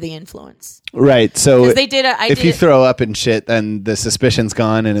under the influence. Right. So they did. If you throw up and shit, then the suspicion's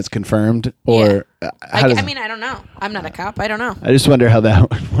gone and it's confirmed. Or I don't know. I'm not a cop. I don't know. I just wonder how that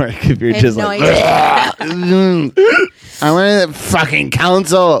would work if you're just like, I want fucking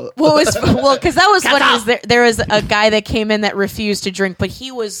counsel. Because that was when it was there was a guy that came in that refused to drink, but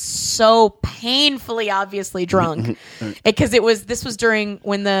he was so painfully obviously drunk because this was during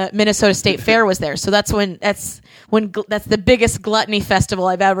when the Minnesota State Fair was there. So that's the biggest gluttony festival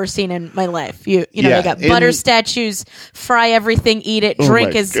I've ever seen in my life. They got butter statues, fry everything, eat it,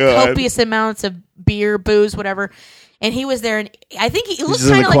 drink as copious amounts of beer, booze, whatever. And he was there, and I think he looked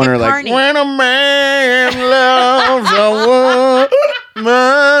kind of like a carny. Like, when a man loves a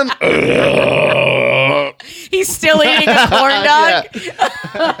woman. He's still eating a corn dog.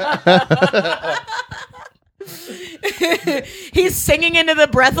 He's singing into the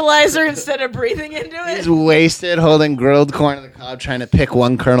breathalyzer instead of breathing into it. He's wasted, holding grilled corn on the cob, trying to pick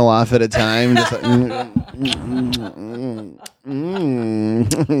one kernel off at a time. Just like,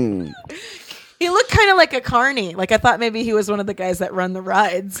 He looked kind of like a carny. Like I thought maybe he was one of the guys that run the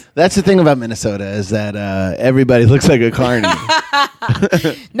rides. That's the thing about Minnesota, is that everybody looks like a carny.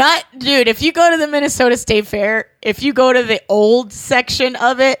 Dude, if you go to the Minnesota State Fair, if you go to the old section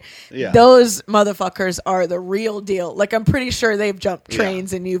of it, those motherfuckers are the real deal. Like I'm pretty sure they've jumped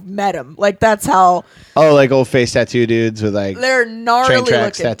trains and you've met them. Like that's how. Oh, like old face tattoo dudes with like they're gnarly train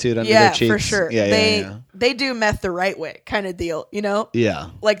tracks looking. tattooed under their cheeks. Yeah, for sure. Yeah, they do meth the right way, kind of deal. Yeah.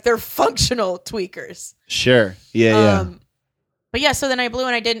 Like they're functional tweakers. Sure. Yeah. But yeah, so then I blew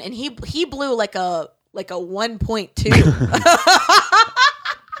and I didn't, and he blew like a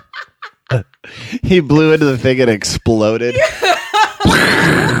 1.2. He blew into the thing and exploded. That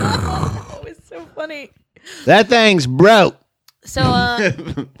was so funny. That thing's broke. So,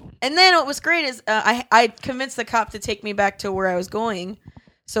 and then what was great is I convinced the cop to take me back to where I was going.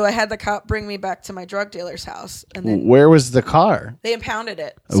 So I had the cop bring me back to my drug dealer's house, and then where was the car? They impounded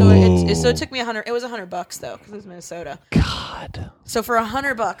it. So it took me $100. It was $100 though, because it was Minnesota. God. So for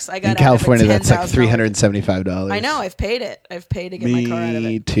 $100, I got in California. That's like $375. I know. I've paid it. I've paid to get my car out of it.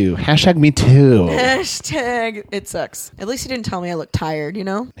 Me too. Hashtag me too. Hashtag it sucks. At least he didn't tell me I looked tired.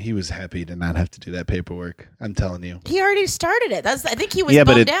 He was happy to not have to do that paperwork. I'm telling you. He already started it. I think he was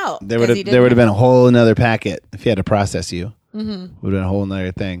bummed out. There would have been a whole another packet if he had to process you. Mm-hmm. Would have been a whole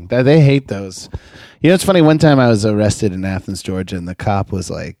nother thing. They hate those. It's funny. One time I was arrested in Athens, Georgia, and the cop was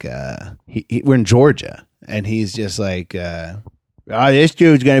like, we're in Georgia, and he's just like, this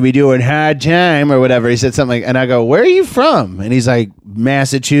dude's going to be doing hard time or whatever. He said something like, and I go, where are you from? And he's like,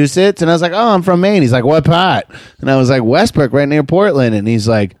 Massachusetts. And I was like, oh, I'm from Maine. He's like, what part? And I was like, Westbrook, right near Portland. And he's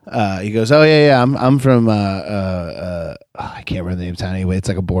like, he goes, oh, yeah, I'm from, I can't remember the name of the town anyway. It's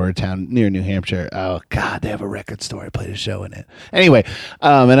like a border town near New Hampshire. Oh, God, they have a record store. I played a show in it. Anyway,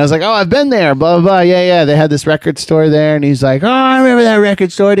 and I was like, oh, I've been there, blah, blah, blah. Yeah, they had this record store there. And he's like, oh, I remember that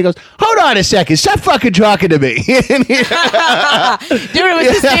record store. And he goes, hold on a second. Stop fucking talking to me. Dude, it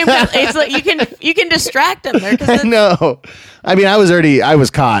was the same. It's like you can distract him there. No, I mean, I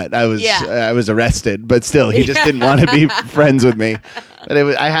was caught. I was arrested, but still, he just didn't want to be friends with me. But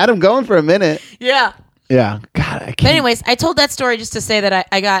I had him going for a minute. Yeah. Yeah. God, I can't. But anyways, I told that story just to say that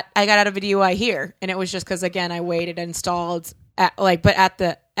I got out of a DUI here, and it was just because again I waited and stalled at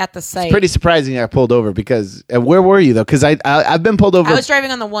the site. It's pretty surprising I pulled over because where were you though? Because I've been pulled over. I was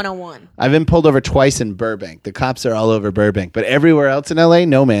driving on the 101. I've been pulled over twice in Burbank. The cops are all over Burbank, but everywhere else in LA,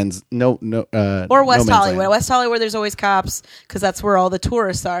 or West Hollywood. Land. West Hollywood, there's always cops because that's where all the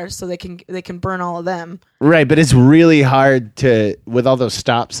tourists are, so they can burn all of them. Right, but it's really hard to with all those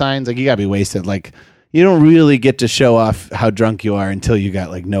stop signs. Like you gotta be wasted. Like you don't really get to show off how drunk you are until you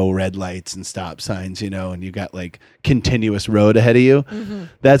got like no red lights and stop signs, and you got like continuous road ahead of you. Mm-hmm.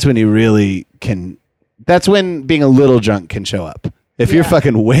 That's when you really can. That's when being a little drunk can show up. If you're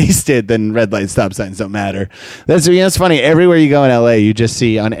fucking wasted, then red light stop signs don't matter. It's funny. Everywhere you go in LA, you just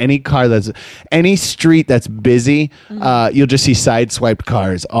see on any street that's busy, you'll just see sideswiped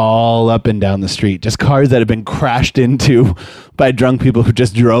cars all up and down the street. Just cars that have been crashed into by drunk people who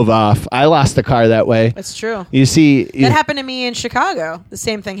just drove off. I lost a car that way. That's true. You see, that happened to me in Chicago. The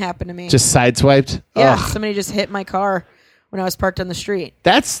same thing happened to me. Just sideswiped. Yeah, Ugh. somebody just hit my car when I was parked on the street.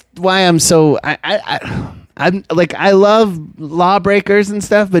 That's why I'm so. I'm like I love lawbreakers and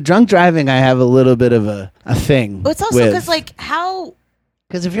stuff, but drunk driving I have a little bit of a thing. But it's also because like how.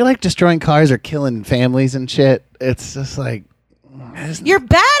 Because if you're like destroying cars or killing families and shit, it's just like. You're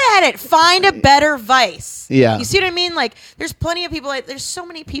bad at it. Find a better vice. Yeah. You see what I mean? Like, there's plenty of people. There's so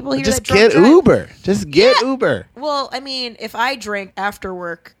many people here just that drunk get drive. Uber. Just get Uber. Well, I mean, if I drank after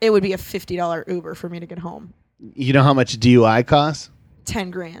work, it would be a $50 Uber for me to get home. You know how much DUI costs?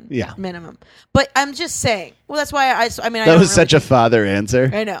 $10,000. Yeah. Minimum. But I'm just saying. Well, that's why I mean, that was such a father answer.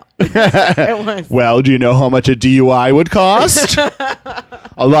 I know. It was. Well, do you know how much a DUI would cost?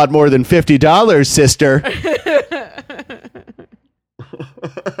 A lot more than $50, sister.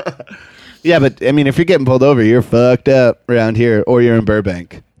 Yeah, but I mean, if you're getting pulled over, you're fucked up around here, or you're in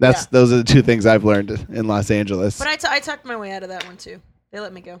Burbank. Those are the two things I've learned in Los Angeles. But I talked my way out of that one too. They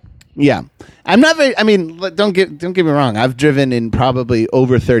let me go. Yeah, I'm not very. I mean, don't get me wrong. I've driven in probably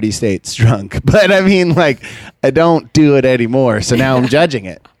over 30 states drunk, but I mean, like, I don't do it anymore. So now I'm judging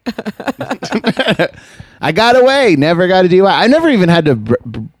it. I got away. Never got a DUI. I never even had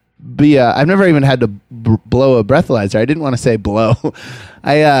to I've never even had to blow a breathalyzer. I didn't want to say blow.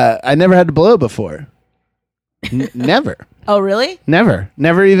 I never had to blow before. Never. Oh, really? Never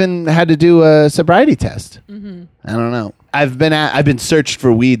even had to do a sobriety test. Mm-hmm. I don't know. I've been searched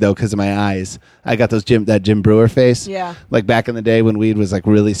for weed though because of my eyes. I got that Jim Brewer face. Yeah. Like back in the day when weed was like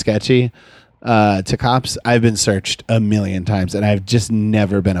really sketchy to cops. I've been searched a million times and I've just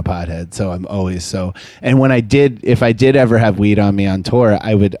never been a pothead. So I'm always so. And if I did ever have weed on me on tour,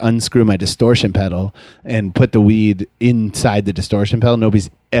 I would unscrew my distortion pedal and put the weed inside the distortion pedal. Nobody's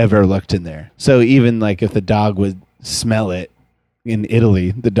ever looked in there. So even like if the dog would smell it in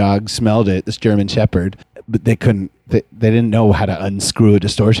Italy, the dog smelled it, this German Shepherd, but they couldn't, they didn't know how to unscrew a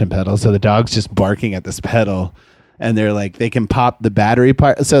distortion pedal. So the dog's just barking at this pedal. And they're like, they can pop the battery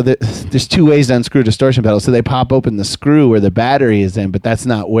part. So there's two ways to unscrew a distortion pedal. So they pop open the screw where the battery is in, but that's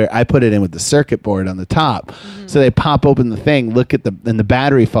not where I put it in with the circuit board on the top. Mm-hmm. So they pop open the thing, and the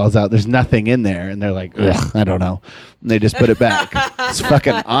battery falls out. There's nothing in there. And they're like, ugh, I don't know. And they just put it back. It's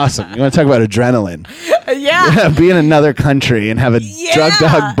fucking awesome. You want to talk about adrenaline? Yeah. Be in another country and have a drug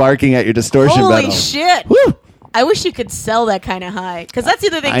dog barking at your distortion pedal. Holy shit. Woo! I wish you could sell that kind of high. Because that's the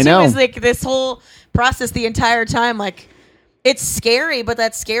other thing, I too, know. is like this whole process the entire time. Like, it's scary, but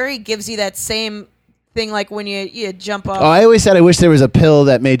that scary gives you that same thing like when you jump off. Oh, I always said I wish there was a pill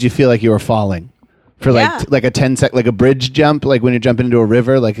that made you feel like you were falling. For like a 10-sec, like a bridge jump, like when you're jumping into a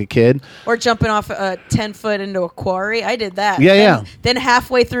river like a kid. Or jumping off a 10-foot into a quarry. I did that. Yeah. Then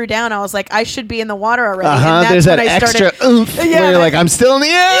halfway through down, I was like, I should be in the water already. And that's there's that when I extra started, oomph where you're like, I'm still in the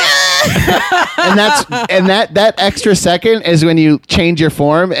air. and that extra second is when you change your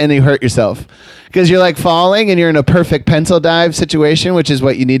form and you hurt yourself. Because you're like falling and you're in a perfect pencil dive situation, which is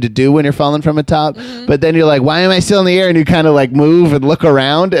what you need to do when you're falling from a top. Mm-hmm. But then you're like, why am I still in the air? And you kind of like move and look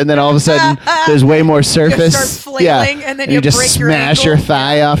around. And then all of a sudden there's way more surface. You start flailing and then you just break smash your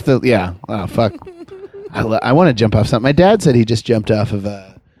thigh off the. Yeah. Oh, fuck. I want to jump off something. My dad said he just jumped off of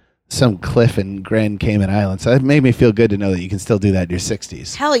some cliff in Grand Cayman Islands. So it made me feel good to know that you can still do that in your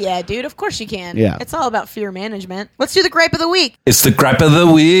 60s. Hell yeah, dude. Of course you can. Yeah. It's all about fear management. Let's do the gripe of the week. It's the gripe of the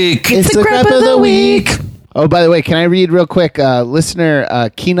week. It's the gripe of the week. Oh, by the way, can I read real quick? Listener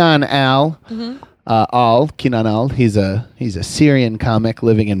Keenan Al Kenan Al, he's a Syrian comic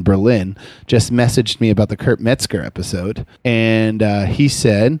living in Berlin, just messaged me about the Kurt Metzger episode, and he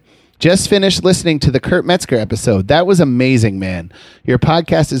said, just finished listening to the Kurt Metzger episode. That was amazing, man. Your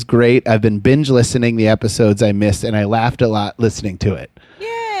podcast is great. I've been binge listening the episodes I missed, and I laughed a lot listening to it.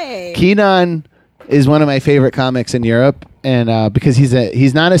 Yay! Kenan is one of my favorite comics in Europe, and because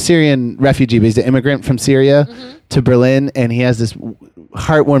he's not a Syrian refugee, but he's an immigrant from Syria to Berlin, and he has this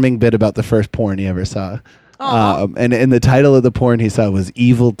heartwarming bit about the first porn he ever saw. And the title of the porn he saw was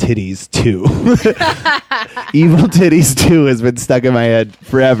Evil Titties 2. Evil Titties 2 has been stuck in my head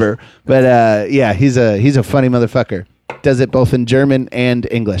forever. But yeah, he's a funny motherfucker. Does it both in German and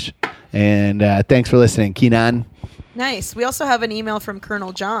English. And thanks for listening, Kenan. Nice. We also have an email from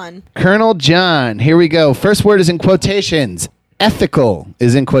Colonel John. Colonel John, here we go. First word is in quotations. Ethical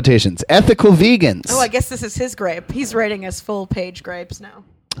is in quotations. Ethical vegans. Oh, I guess this is his gripe. He's writing us full-page gripes now.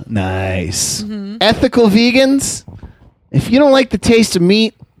 Nice. Ethical vegans, if you don't like the taste of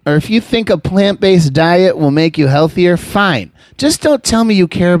meat, or if you think a plant-based diet will make you healthier, fine. Just don't tell me you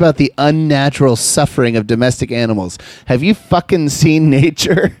care about the unnatural suffering of domestic animals. Have you fucking seen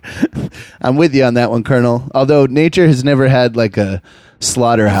nature? I'm with you on that one, Colonel. Although nature has never had like a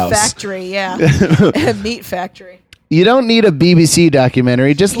slaughterhouse. Factory, yeah. A meat factory. You don't need a BBC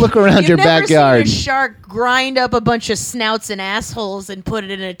documentary. Just look around your backyard. You've never seen a shark grind up a bunch of snouts and assholes and put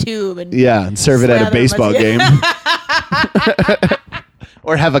it in a tube and and serve it at a baseball game.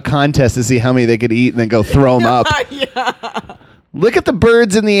 Or have a contest to see how many they could eat and then go throw them up. Yeah. Look at the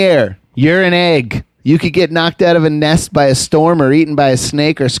birds in the air. You're an egg. You could get knocked out of a nest by a storm or eaten by a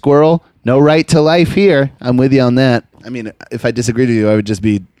snake or squirrel. No right to life here. I'm with you on that. I mean, if I disagreed with you, I would just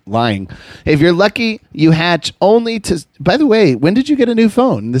be lying. If you're lucky, you hatch only to... By the way, when did you get a new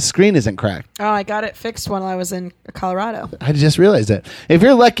phone? The screen isn't cracked. Oh, I got it fixed when I was in Colorado. I just realized that. If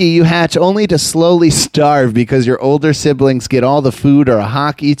you're lucky, you hatch only to slowly starve because your older siblings get all the food, or a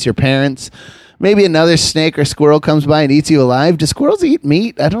hawk eats your parents. Maybe another snake or squirrel comes by and eats you alive. Do squirrels eat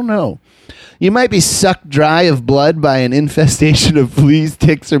meat? I don't know. You might be sucked dry of blood by an infestation of fleas,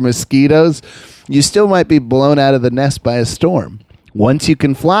 ticks, or mosquitoes. You still might be blown out of the nest by a storm. Once you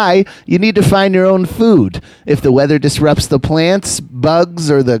can fly, you need to find your own food. If the weather disrupts the plants,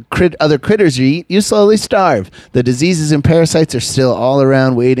 bugs, or the other critters you eat, you slowly starve. The diseases and parasites are still all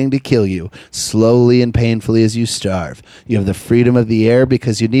around waiting to kill you, slowly and painfully as you starve. You have the freedom of the air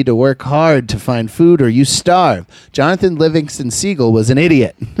because you need to work hard to find food or you starve. Jonathan Livingston Seagull was an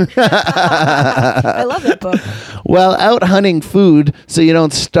idiot. I love that book. While out hunting food so you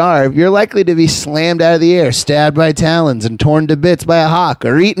don't starve, you're likely to be slammed out of the air, stabbed by talons, and torn to bits by a hawk,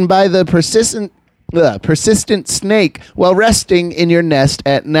 or eaten by the persistent snake while resting in your nest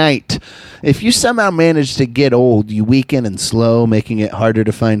at night. If you somehow manage to get old, you weaken and slow, making it harder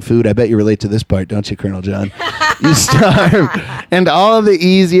to find food. I bet you relate to this part, don't you, Colonel John? You starve, and all the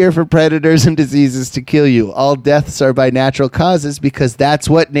easier for predators and diseases to kill you. All deaths are by natural causes because that's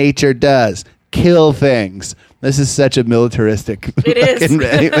what nature does. Kill things. This is such a militaristic. It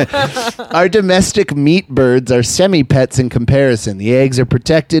is. Our domestic meat birds are semi-pets in comparison. The eggs are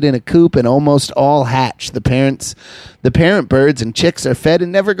protected in a coop and almost all hatch. The parent birds and chicks are fed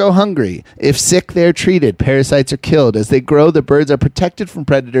and never go hungry. If sick, they're treated. Parasites are killed. As they grow, the birds are protected from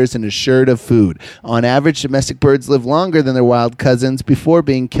predators and assured of food. On average, domestic birds live longer than their wild cousins before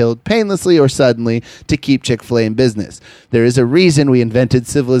being killed painlessly or suddenly to keep Chick-fil-A in business. There is a reason we invented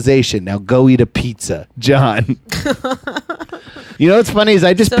civilization. Now go eat a pizza. John. You know what's funny is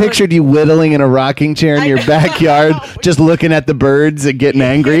I just pictured you whittling in a rocking chair in your backyard, just looking at the birds and getting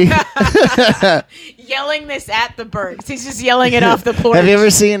angry. Yelling this at the birds. He's just yelling it off the porch. Have you ever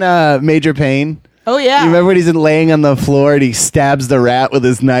seen Major Payne? Oh, yeah. You remember when he's laying on the floor and he stabs the rat with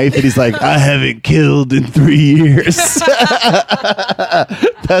his knife and he's like, I haven't killed in 3 years.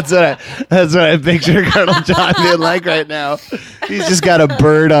 That's what I picture Colonel John being like right now. He's just got a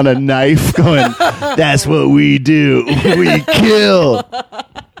bird on a knife going, that's what we do. We kill.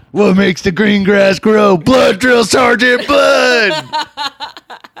 What makes the green grass grow? Blood, drill sergeant, blood.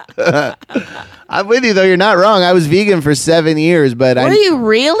 I'm with you, though. You're not wrong. I was vegan for 7 years, but Were you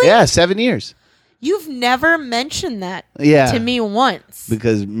really? Yeah, 7 years. You've never mentioned that to me once.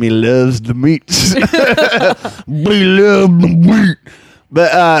 Because me loves the meat. We love the meat.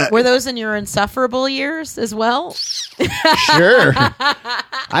 But were those in your insufferable years as well? Sure.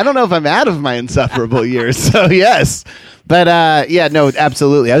 I don't know if I'm out of my insufferable years, so yes. But yeah, no,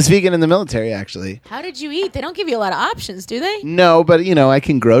 absolutely. I was vegan in the military, actually. How did you eat? They don't give you a lot of options, do they? No, but you know, I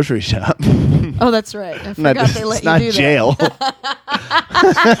can grocery shop. Oh, that's right. I forgot they let you do jail.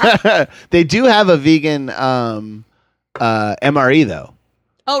 They do have a vegan MRE though.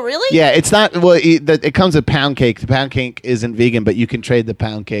 Oh, really? Yeah, it's not. Well, it comes with pound cake. The pound cake isn't vegan, but you can trade the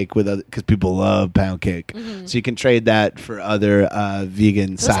pound cake with other because people love pound cake. So you can trade that for other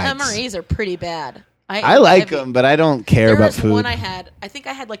vegan Those sides. MREs are pretty bad. I like them, but I don't care about food. There was one I had. I think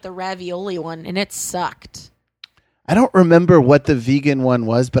I had like the ravioli one, and it sucked. I don't remember what the vegan one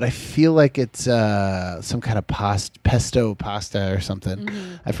was, but I feel like it's some kind of pesto pasta or something.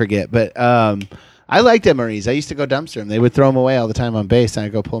 I forget, but I liked MREs. I used to go dumpster them. They would throw them away all the time on base, and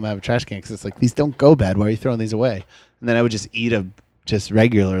I'd go pull them out of a trash can because it's like, these don't go bad. Why are you throwing these away? And then I would just eat them just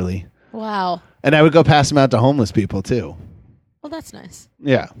regularly. Wow. And I would go pass them out to homeless people, too. Well, that's nice.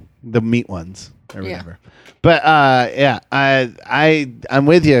 Yeah, the meat ones or whatever. But, I'm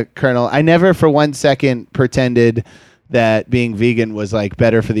with you, Colonel. I never for 1 second pretended that being vegan was like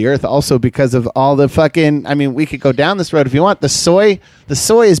better for the earth. Also because of all the fucking, I mean, we could go down this road if you want. The soy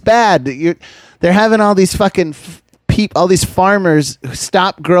is bad. They're having all these fucking all these farmers who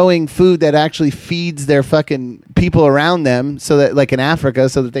stop growing food that actually feeds their fucking people around them, so that, like in Africa,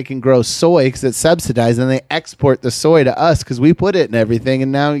 so that they can grow soy because it's subsidized, and they export the soy to us because we put it in everything.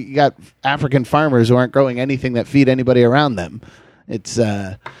 And now you got African farmers who aren't growing anything that feed anybody around them. It's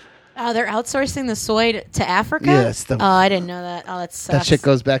Oh, they're outsourcing the soy to Africa? Yes. I didn't know that. Oh, that sucks. That shit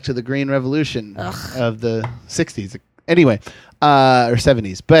goes back to the Green Revolution of the 60s. Anyway, or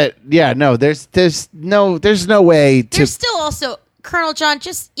 70s. But yeah, no, there's no way to. There's still also, Colonel John,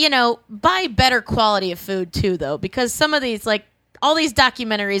 just, buy better quality of food too, though, because some of these, like, all these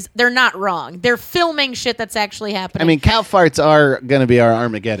documentaries, they're not wrong. They're filming shit that's actually happening. I mean, cow farts are going to be our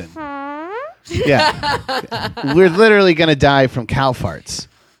Armageddon. Yeah. We're literally going to die from cow farts.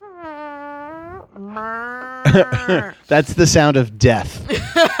 That's the sound of death.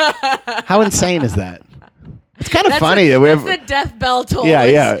 How insane is that? It's kind of funny that that's the death bell toll.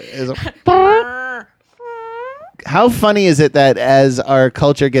 Yeah. How funny is it that as our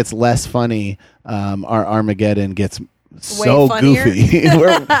culture gets less funny, our Armageddon gets so goofy?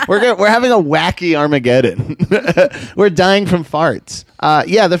 we're having a wacky Armageddon. We're dying from farts.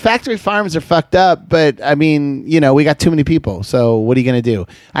 Yeah, the factory farms are fucked up, but I mean, we got too many people. So what are you gonna do?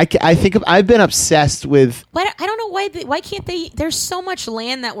 I think I've been obsessed with. But I don't know why can't they? There's so much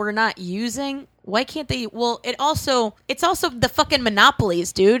land that we're not using. Why can't they? Well, it's also the fucking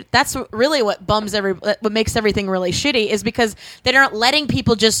monopolies, dude. That's really what what makes everything really shitty, is because they aren't letting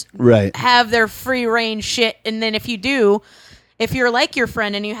people just have their free range shit. And then if you're like your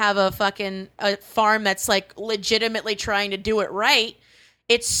friend and you have a farm that's like legitimately trying to do it right,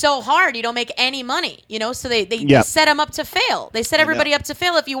 it's so hard. You don't make any money, so they set them up to fail. They set everybody up to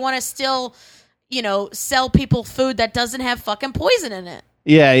fail if you want to still, sell people food that doesn't have fucking poison in it.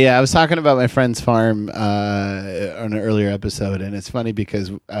 Yeah. I was talking about my friend's farm on an earlier episode, and it's funny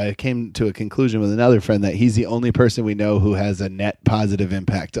because I came to a conclusion with another friend that he's the only person we know who has a net positive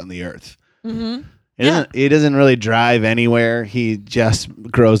impact on the earth. Mm-hmm. He doesn't really drive anywhere. He just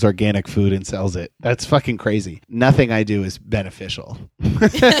grows organic food and sells it. That's fucking crazy. Nothing I do is beneficial.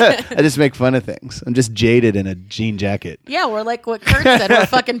 I just make fun of things. I'm just jaded in a jean jacket. Yeah, we're like what Kurt said. We're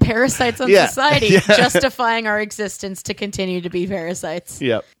fucking parasites on society, justifying our existence to continue to be parasites.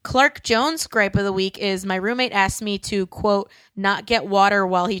 Yep. Clark Jones' gripe of the week is, my roommate asked me to, quote, not get water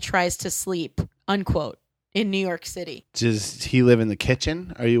while he tries to sleep, unquote. In New York City. Does he live in the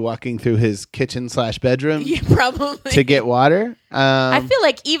kitchen? Are you walking through his kitchen/bedroom? Yeah, probably. To get water? I feel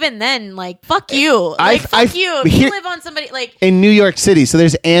like even then, like, fuck you. Fuck you. If you live on somebody, like... In New York City, so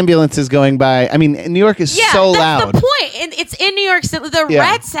there's ambulances going by. I mean, New York is so loud. Yeah, that's the point. And it's in New York City. The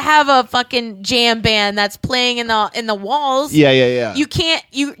Rats have a fucking jam band that's playing in the walls. Yeah. You can't...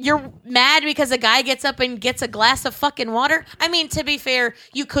 You're mad because a guy gets up and gets a glass of fucking water? I mean, to be fair,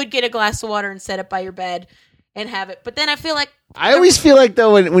 you could get a glass of water and set it by your bed and have it. But then I feel like... I always feel like,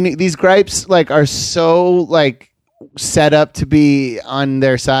 though, when these gripes like are so like set up to be on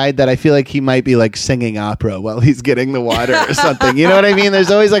their side, that I feel like he might be like singing opera while he's getting the water or something. You know what I mean?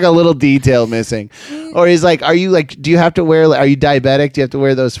 There's always like a little detail missing. Or he's like, are you like, do you have to wear, are you diabetic? Do you have to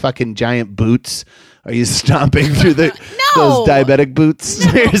wear those fucking giant boots? Are you stomping through those diabetic boots?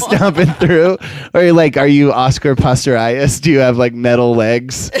 No. You're stomping through? Or you're like, are you Oscar Pistorius? Do you have like metal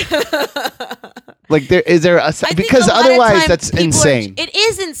legs? Like, because otherwise that's insane. It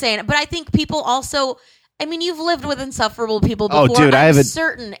is insane, but I think people also. I mean, you've lived with insufferable people before. Oh, dude, I'm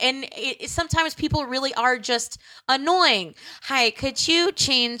certain, and sometimes people really are just annoying. Hi, could you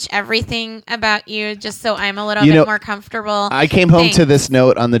change everything about you just so I'm a little bit more comfortable? I came home to this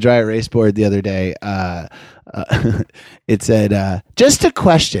note on the dry erase board the other day. It said, just a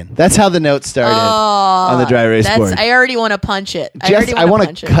question. That's how the note started on the dry erase board. I already want to punch it. I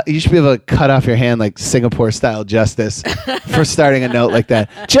want to. You should be able to cut off your hand like Singapore style justice for starting a note like that.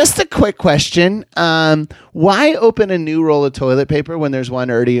 Just a quick question. Why open a new roll of toilet paper when there's one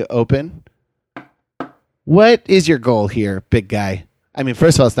already open? What is your goal here, big guy? I mean,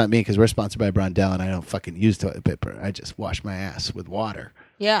 first of all, it's not me because we're sponsored by Brondell and I don't fucking use toilet paper. I just wash my ass with water.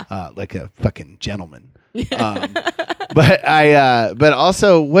 Yeah. Like a fucking gentleman. But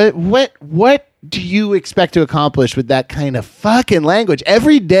also, what do you expect to accomplish with that kind of fucking language?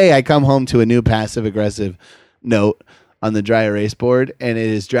 Every day I come home to a new passive aggressive note on the dry erase board, and it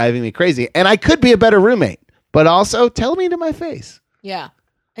is driving me crazy. And I could be a better roommate, but also tell me to my face. Yeah.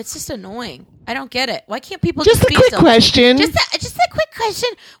 It's just annoying. I don't get it. Why can't people just a quick question? Just a quick question.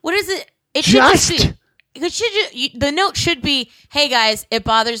 What is it? It the note should be, hey guys, it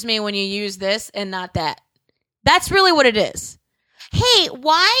bothers me when you use this and not that. That's really what it is. Hey,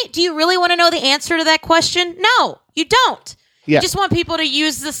 why? Do you really want to know the answer to that question? No, you don't. Yeah. You just want people to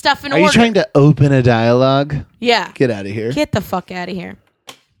use the stuff in Are order. Are you trying to open a dialogue? Yeah. Get out of here. Get the fuck out of here.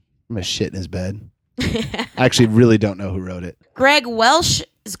 I'm going to shit in his bed. I actually really don't know who wrote it. Greg Welsh's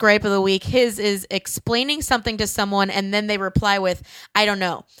gripe of the week. His is explaining something to someone and then they reply with, I don't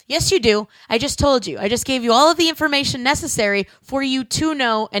know. Yes, you do. I just told you. I just gave you all of the information necessary for you to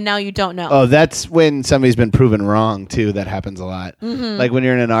know and now you don't know. Oh, that's when somebody's been proven wrong too. That happens a lot. Mm-hmm. Like when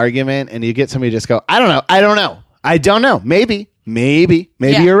you're in an argument and you get somebody to just go, I don't know. Maybe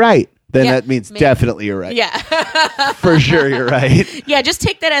you're right. Then that means definitely you're right. Yeah. For sure you're right. Yeah, just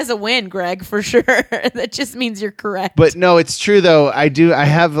take that as a win, Greg, for sure. That just means you're correct. But no, it's true though. I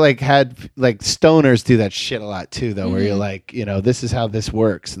have had stoners do that shit a lot too though, where you're like, this is how this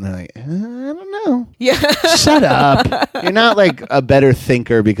works. And they're like, I don't know. Yeah. Shut up. You're not like a better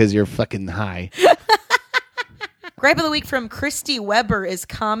thinker because you're fucking high. Gripe of the week from Christy Weber is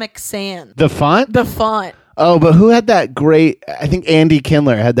Comic Sans. The font? The font. Oh, but who had that great? I think Andy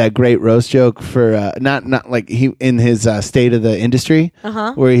Kindler had that great roast joke for not like he in his State of the Industry,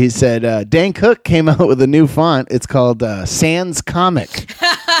 where he said Dan Cook came out with a new font. It's called Sans Comic.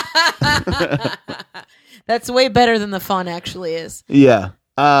 That's way better than the font actually is. Yeah.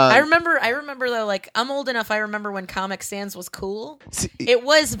 I remember though, like I'm old enough. I remember when Comic Sans was cool. It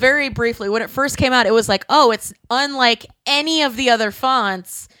was very briefly when it first came out. It was like, oh, it's unlike any of the other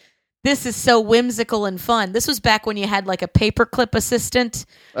fonts. This is so whimsical and fun. This was back when you had like a paperclip assistant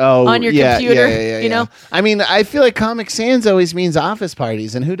on your computer. You know, I mean, I feel like Comic Sans always means office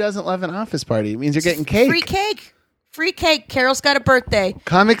parties, and who doesn't love an office party? It means you're getting cake. Free cake. Carol's got a birthday.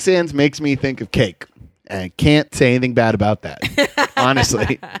 Comic Sans makes me think of cake. And I can't say anything bad about that,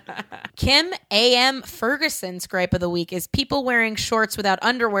 honestly. Kim A.M. Ferguson's gripe of the week is people wearing shorts without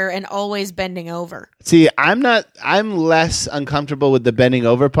underwear and always bending over. See, I'm less uncomfortable with the bending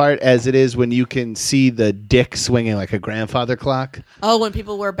over part as it is when you can see the dick swinging like a grandfather clock. Oh, when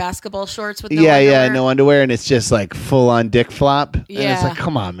people wear basketball shorts with no underwear? Yeah, no underwear, and it's just like full on dick flop. Yeah. And it's like,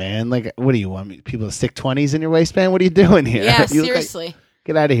 come on, man. Like, what do you want? People to stick 20s in your waistband? What are you doing here? Yeah, seriously.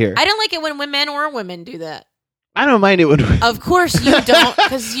 Get out of here. I don't like it when men or women do that. I don't mind it when... Of course you don't,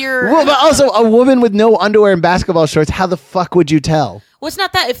 because you're... Well, but also, a woman with no underwear and basketball shorts, how the fuck would you tell? Well, it's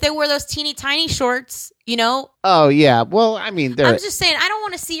not that. If they wear those teeny tiny shorts, you know... Oh, yeah. Well, I mean... I'm just saying, I don't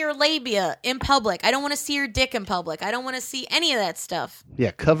want to see your labia in public. I don't want to see your dick in public. I don't want to see any of that stuff.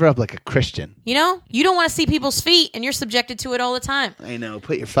 Yeah, cover up like a Christian. You know? You don't want to see people's feet, and you're subjected to it all the time. I know.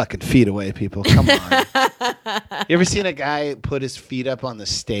 Put your fucking feet away, people. Come on. You ever seen a guy put his feet up on the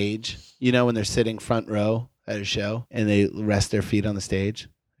stage? You know, when they're sitting front row at a show, and they rest their feet on the stage? Have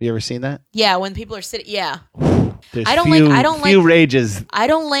you ever seen that? Yeah, when people are sitting... Yeah. There's I don't few rages. I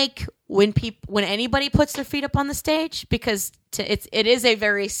don't like when anybody puts their feet up on the stage because it is a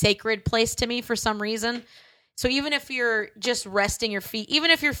very sacred place to me for some reason. So even if you're just resting your feet,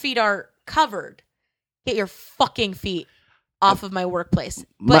 even if your feet are covered, get your fucking feet off of my workplace.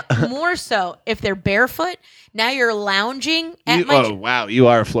 But more so if they're barefoot. Now you're lounging at Oh wow, you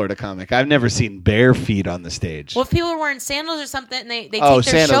are a Florida comic. I've never seen bare feet on the stage. Well, if people are wearing sandals or something, and they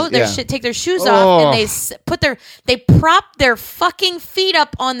take their shoes off and they prop their fucking feet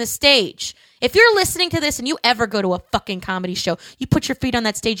up on the stage. If you're listening to this and you ever go to a fucking comedy show, you put your feet on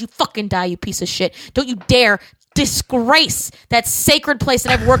that stage, you fucking die, you piece of shit. Don't you dare disgrace that sacred place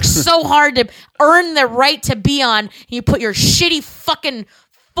that I've worked so hard to earn the right to be on. And you put your shitty fucking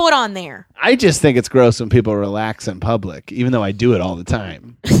foot on there. I just think it's gross when people relax in public, even though I do it all the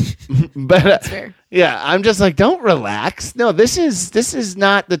time. But That's fair. Yeah, I'm just like, don't relax. No, this is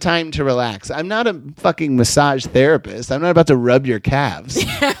not the time to relax. I'm not a fucking massage therapist. I'm not about to rub your calves.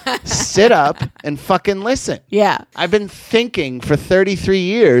 Sit up and fucking listen. Yeah. I've been thinking for 33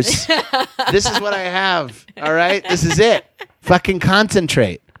 years. This is what I have. All right? This is it. Fucking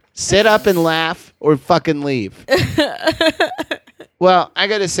concentrate. Sit up and laugh or fucking leave. Well, I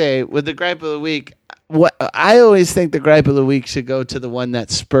got to say, with the gripe of the week, what I always think the gripe of the week should go to the one that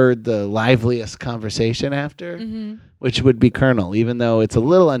spurred the liveliest conversation after, which would be Colonel, even though it's a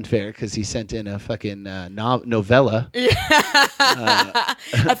little unfair because he sent in a fucking novella. A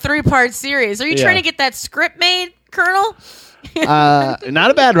 3-part series. Are you trying to get that script made, Colonel?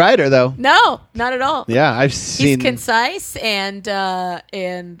 Not a bad writer, though. No, not at all. Yeah, I've seen. He's concise and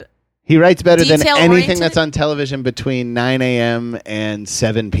he writes better than anything detail-oriented. that's on television between 9 a.m. and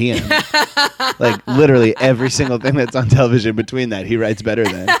 7 p.m. Like, literally every single thing that's on television between that, he writes better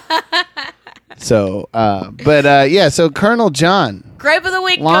than. So, so Colonel John. Gripe of the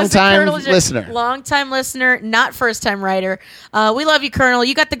week Long goes to time Colonel John. listener. Long time listener, not first time writer. We love you, Colonel.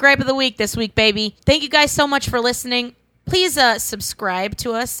 You got the gripe of the week this week, baby. Thank you guys so much for listening. Please subscribe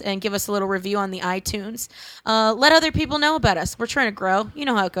to us and give us a little review on the iTunes. Let other people know about us. We're trying to grow. You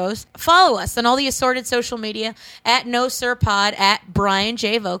know how it goes. Follow us on all the assorted social media at No Sir Pod, at Bryan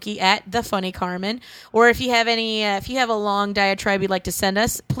J. Vokey, at The Funny Carmen. Or if you have if you have a long diatribe you'd like to send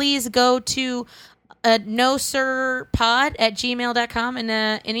us, please go to nosirpod@gmail.com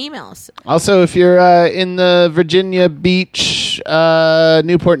and email us. Also, if you're in the Virginia Beach,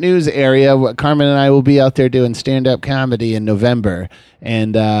 Newport News area, Carmen and I will be out there doing stand-up comedy in November.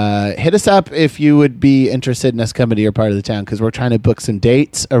 And hit us up if you would be interested in us coming to your part of the town, because we're trying to book some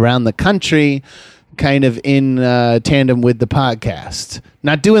dates around the country, kind of in tandem with the podcast.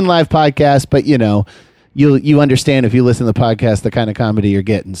 Not doing live podcasts, but, you know, you understand if you listen to the podcast the kind of comedy you're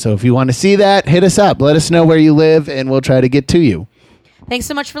getting. So if you want to see that, hit us up. Let us know where you live, and we'll try to get to you. Thanks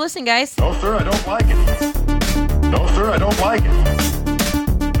so much for listening, guys. No, sir, I don't like it. No, sir, I don't like it.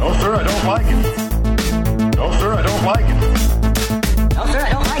 No, sir, I don't like it. No, sir, I don't like it. No, sir, I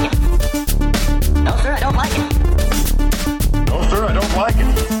don't like it. No, sir, I don't like it. No, sir, I don't like it.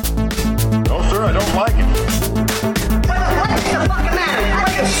 No, sir, I don't like it. What is the fucking matter? What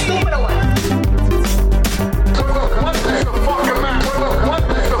are you stupid or what? What is the fucking matter? What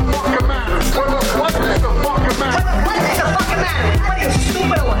is the fucking matter? What is the fucking matter? What is the fucking matter? What are you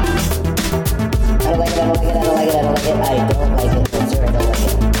stupid or what?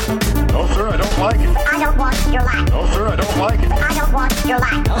 I don't like it, I don't like it, I don't like it, I don't like it, I don't like it. No, sir, I don't like it. I don't want your life. No, sir, I don't like it. I don't want your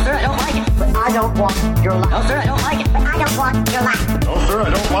life. No, sir, I don't like it. But I don't want your life. No, sir, I don't like it. But I don't want your life. No, sir, I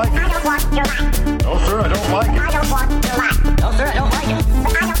don't like I it. don't want your life. No, sir, I don't like it. I don't want your life. No, sir, I don't like it.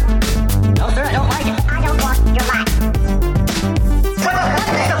 But I don't. No, sir, I don't like it. I don't want your life.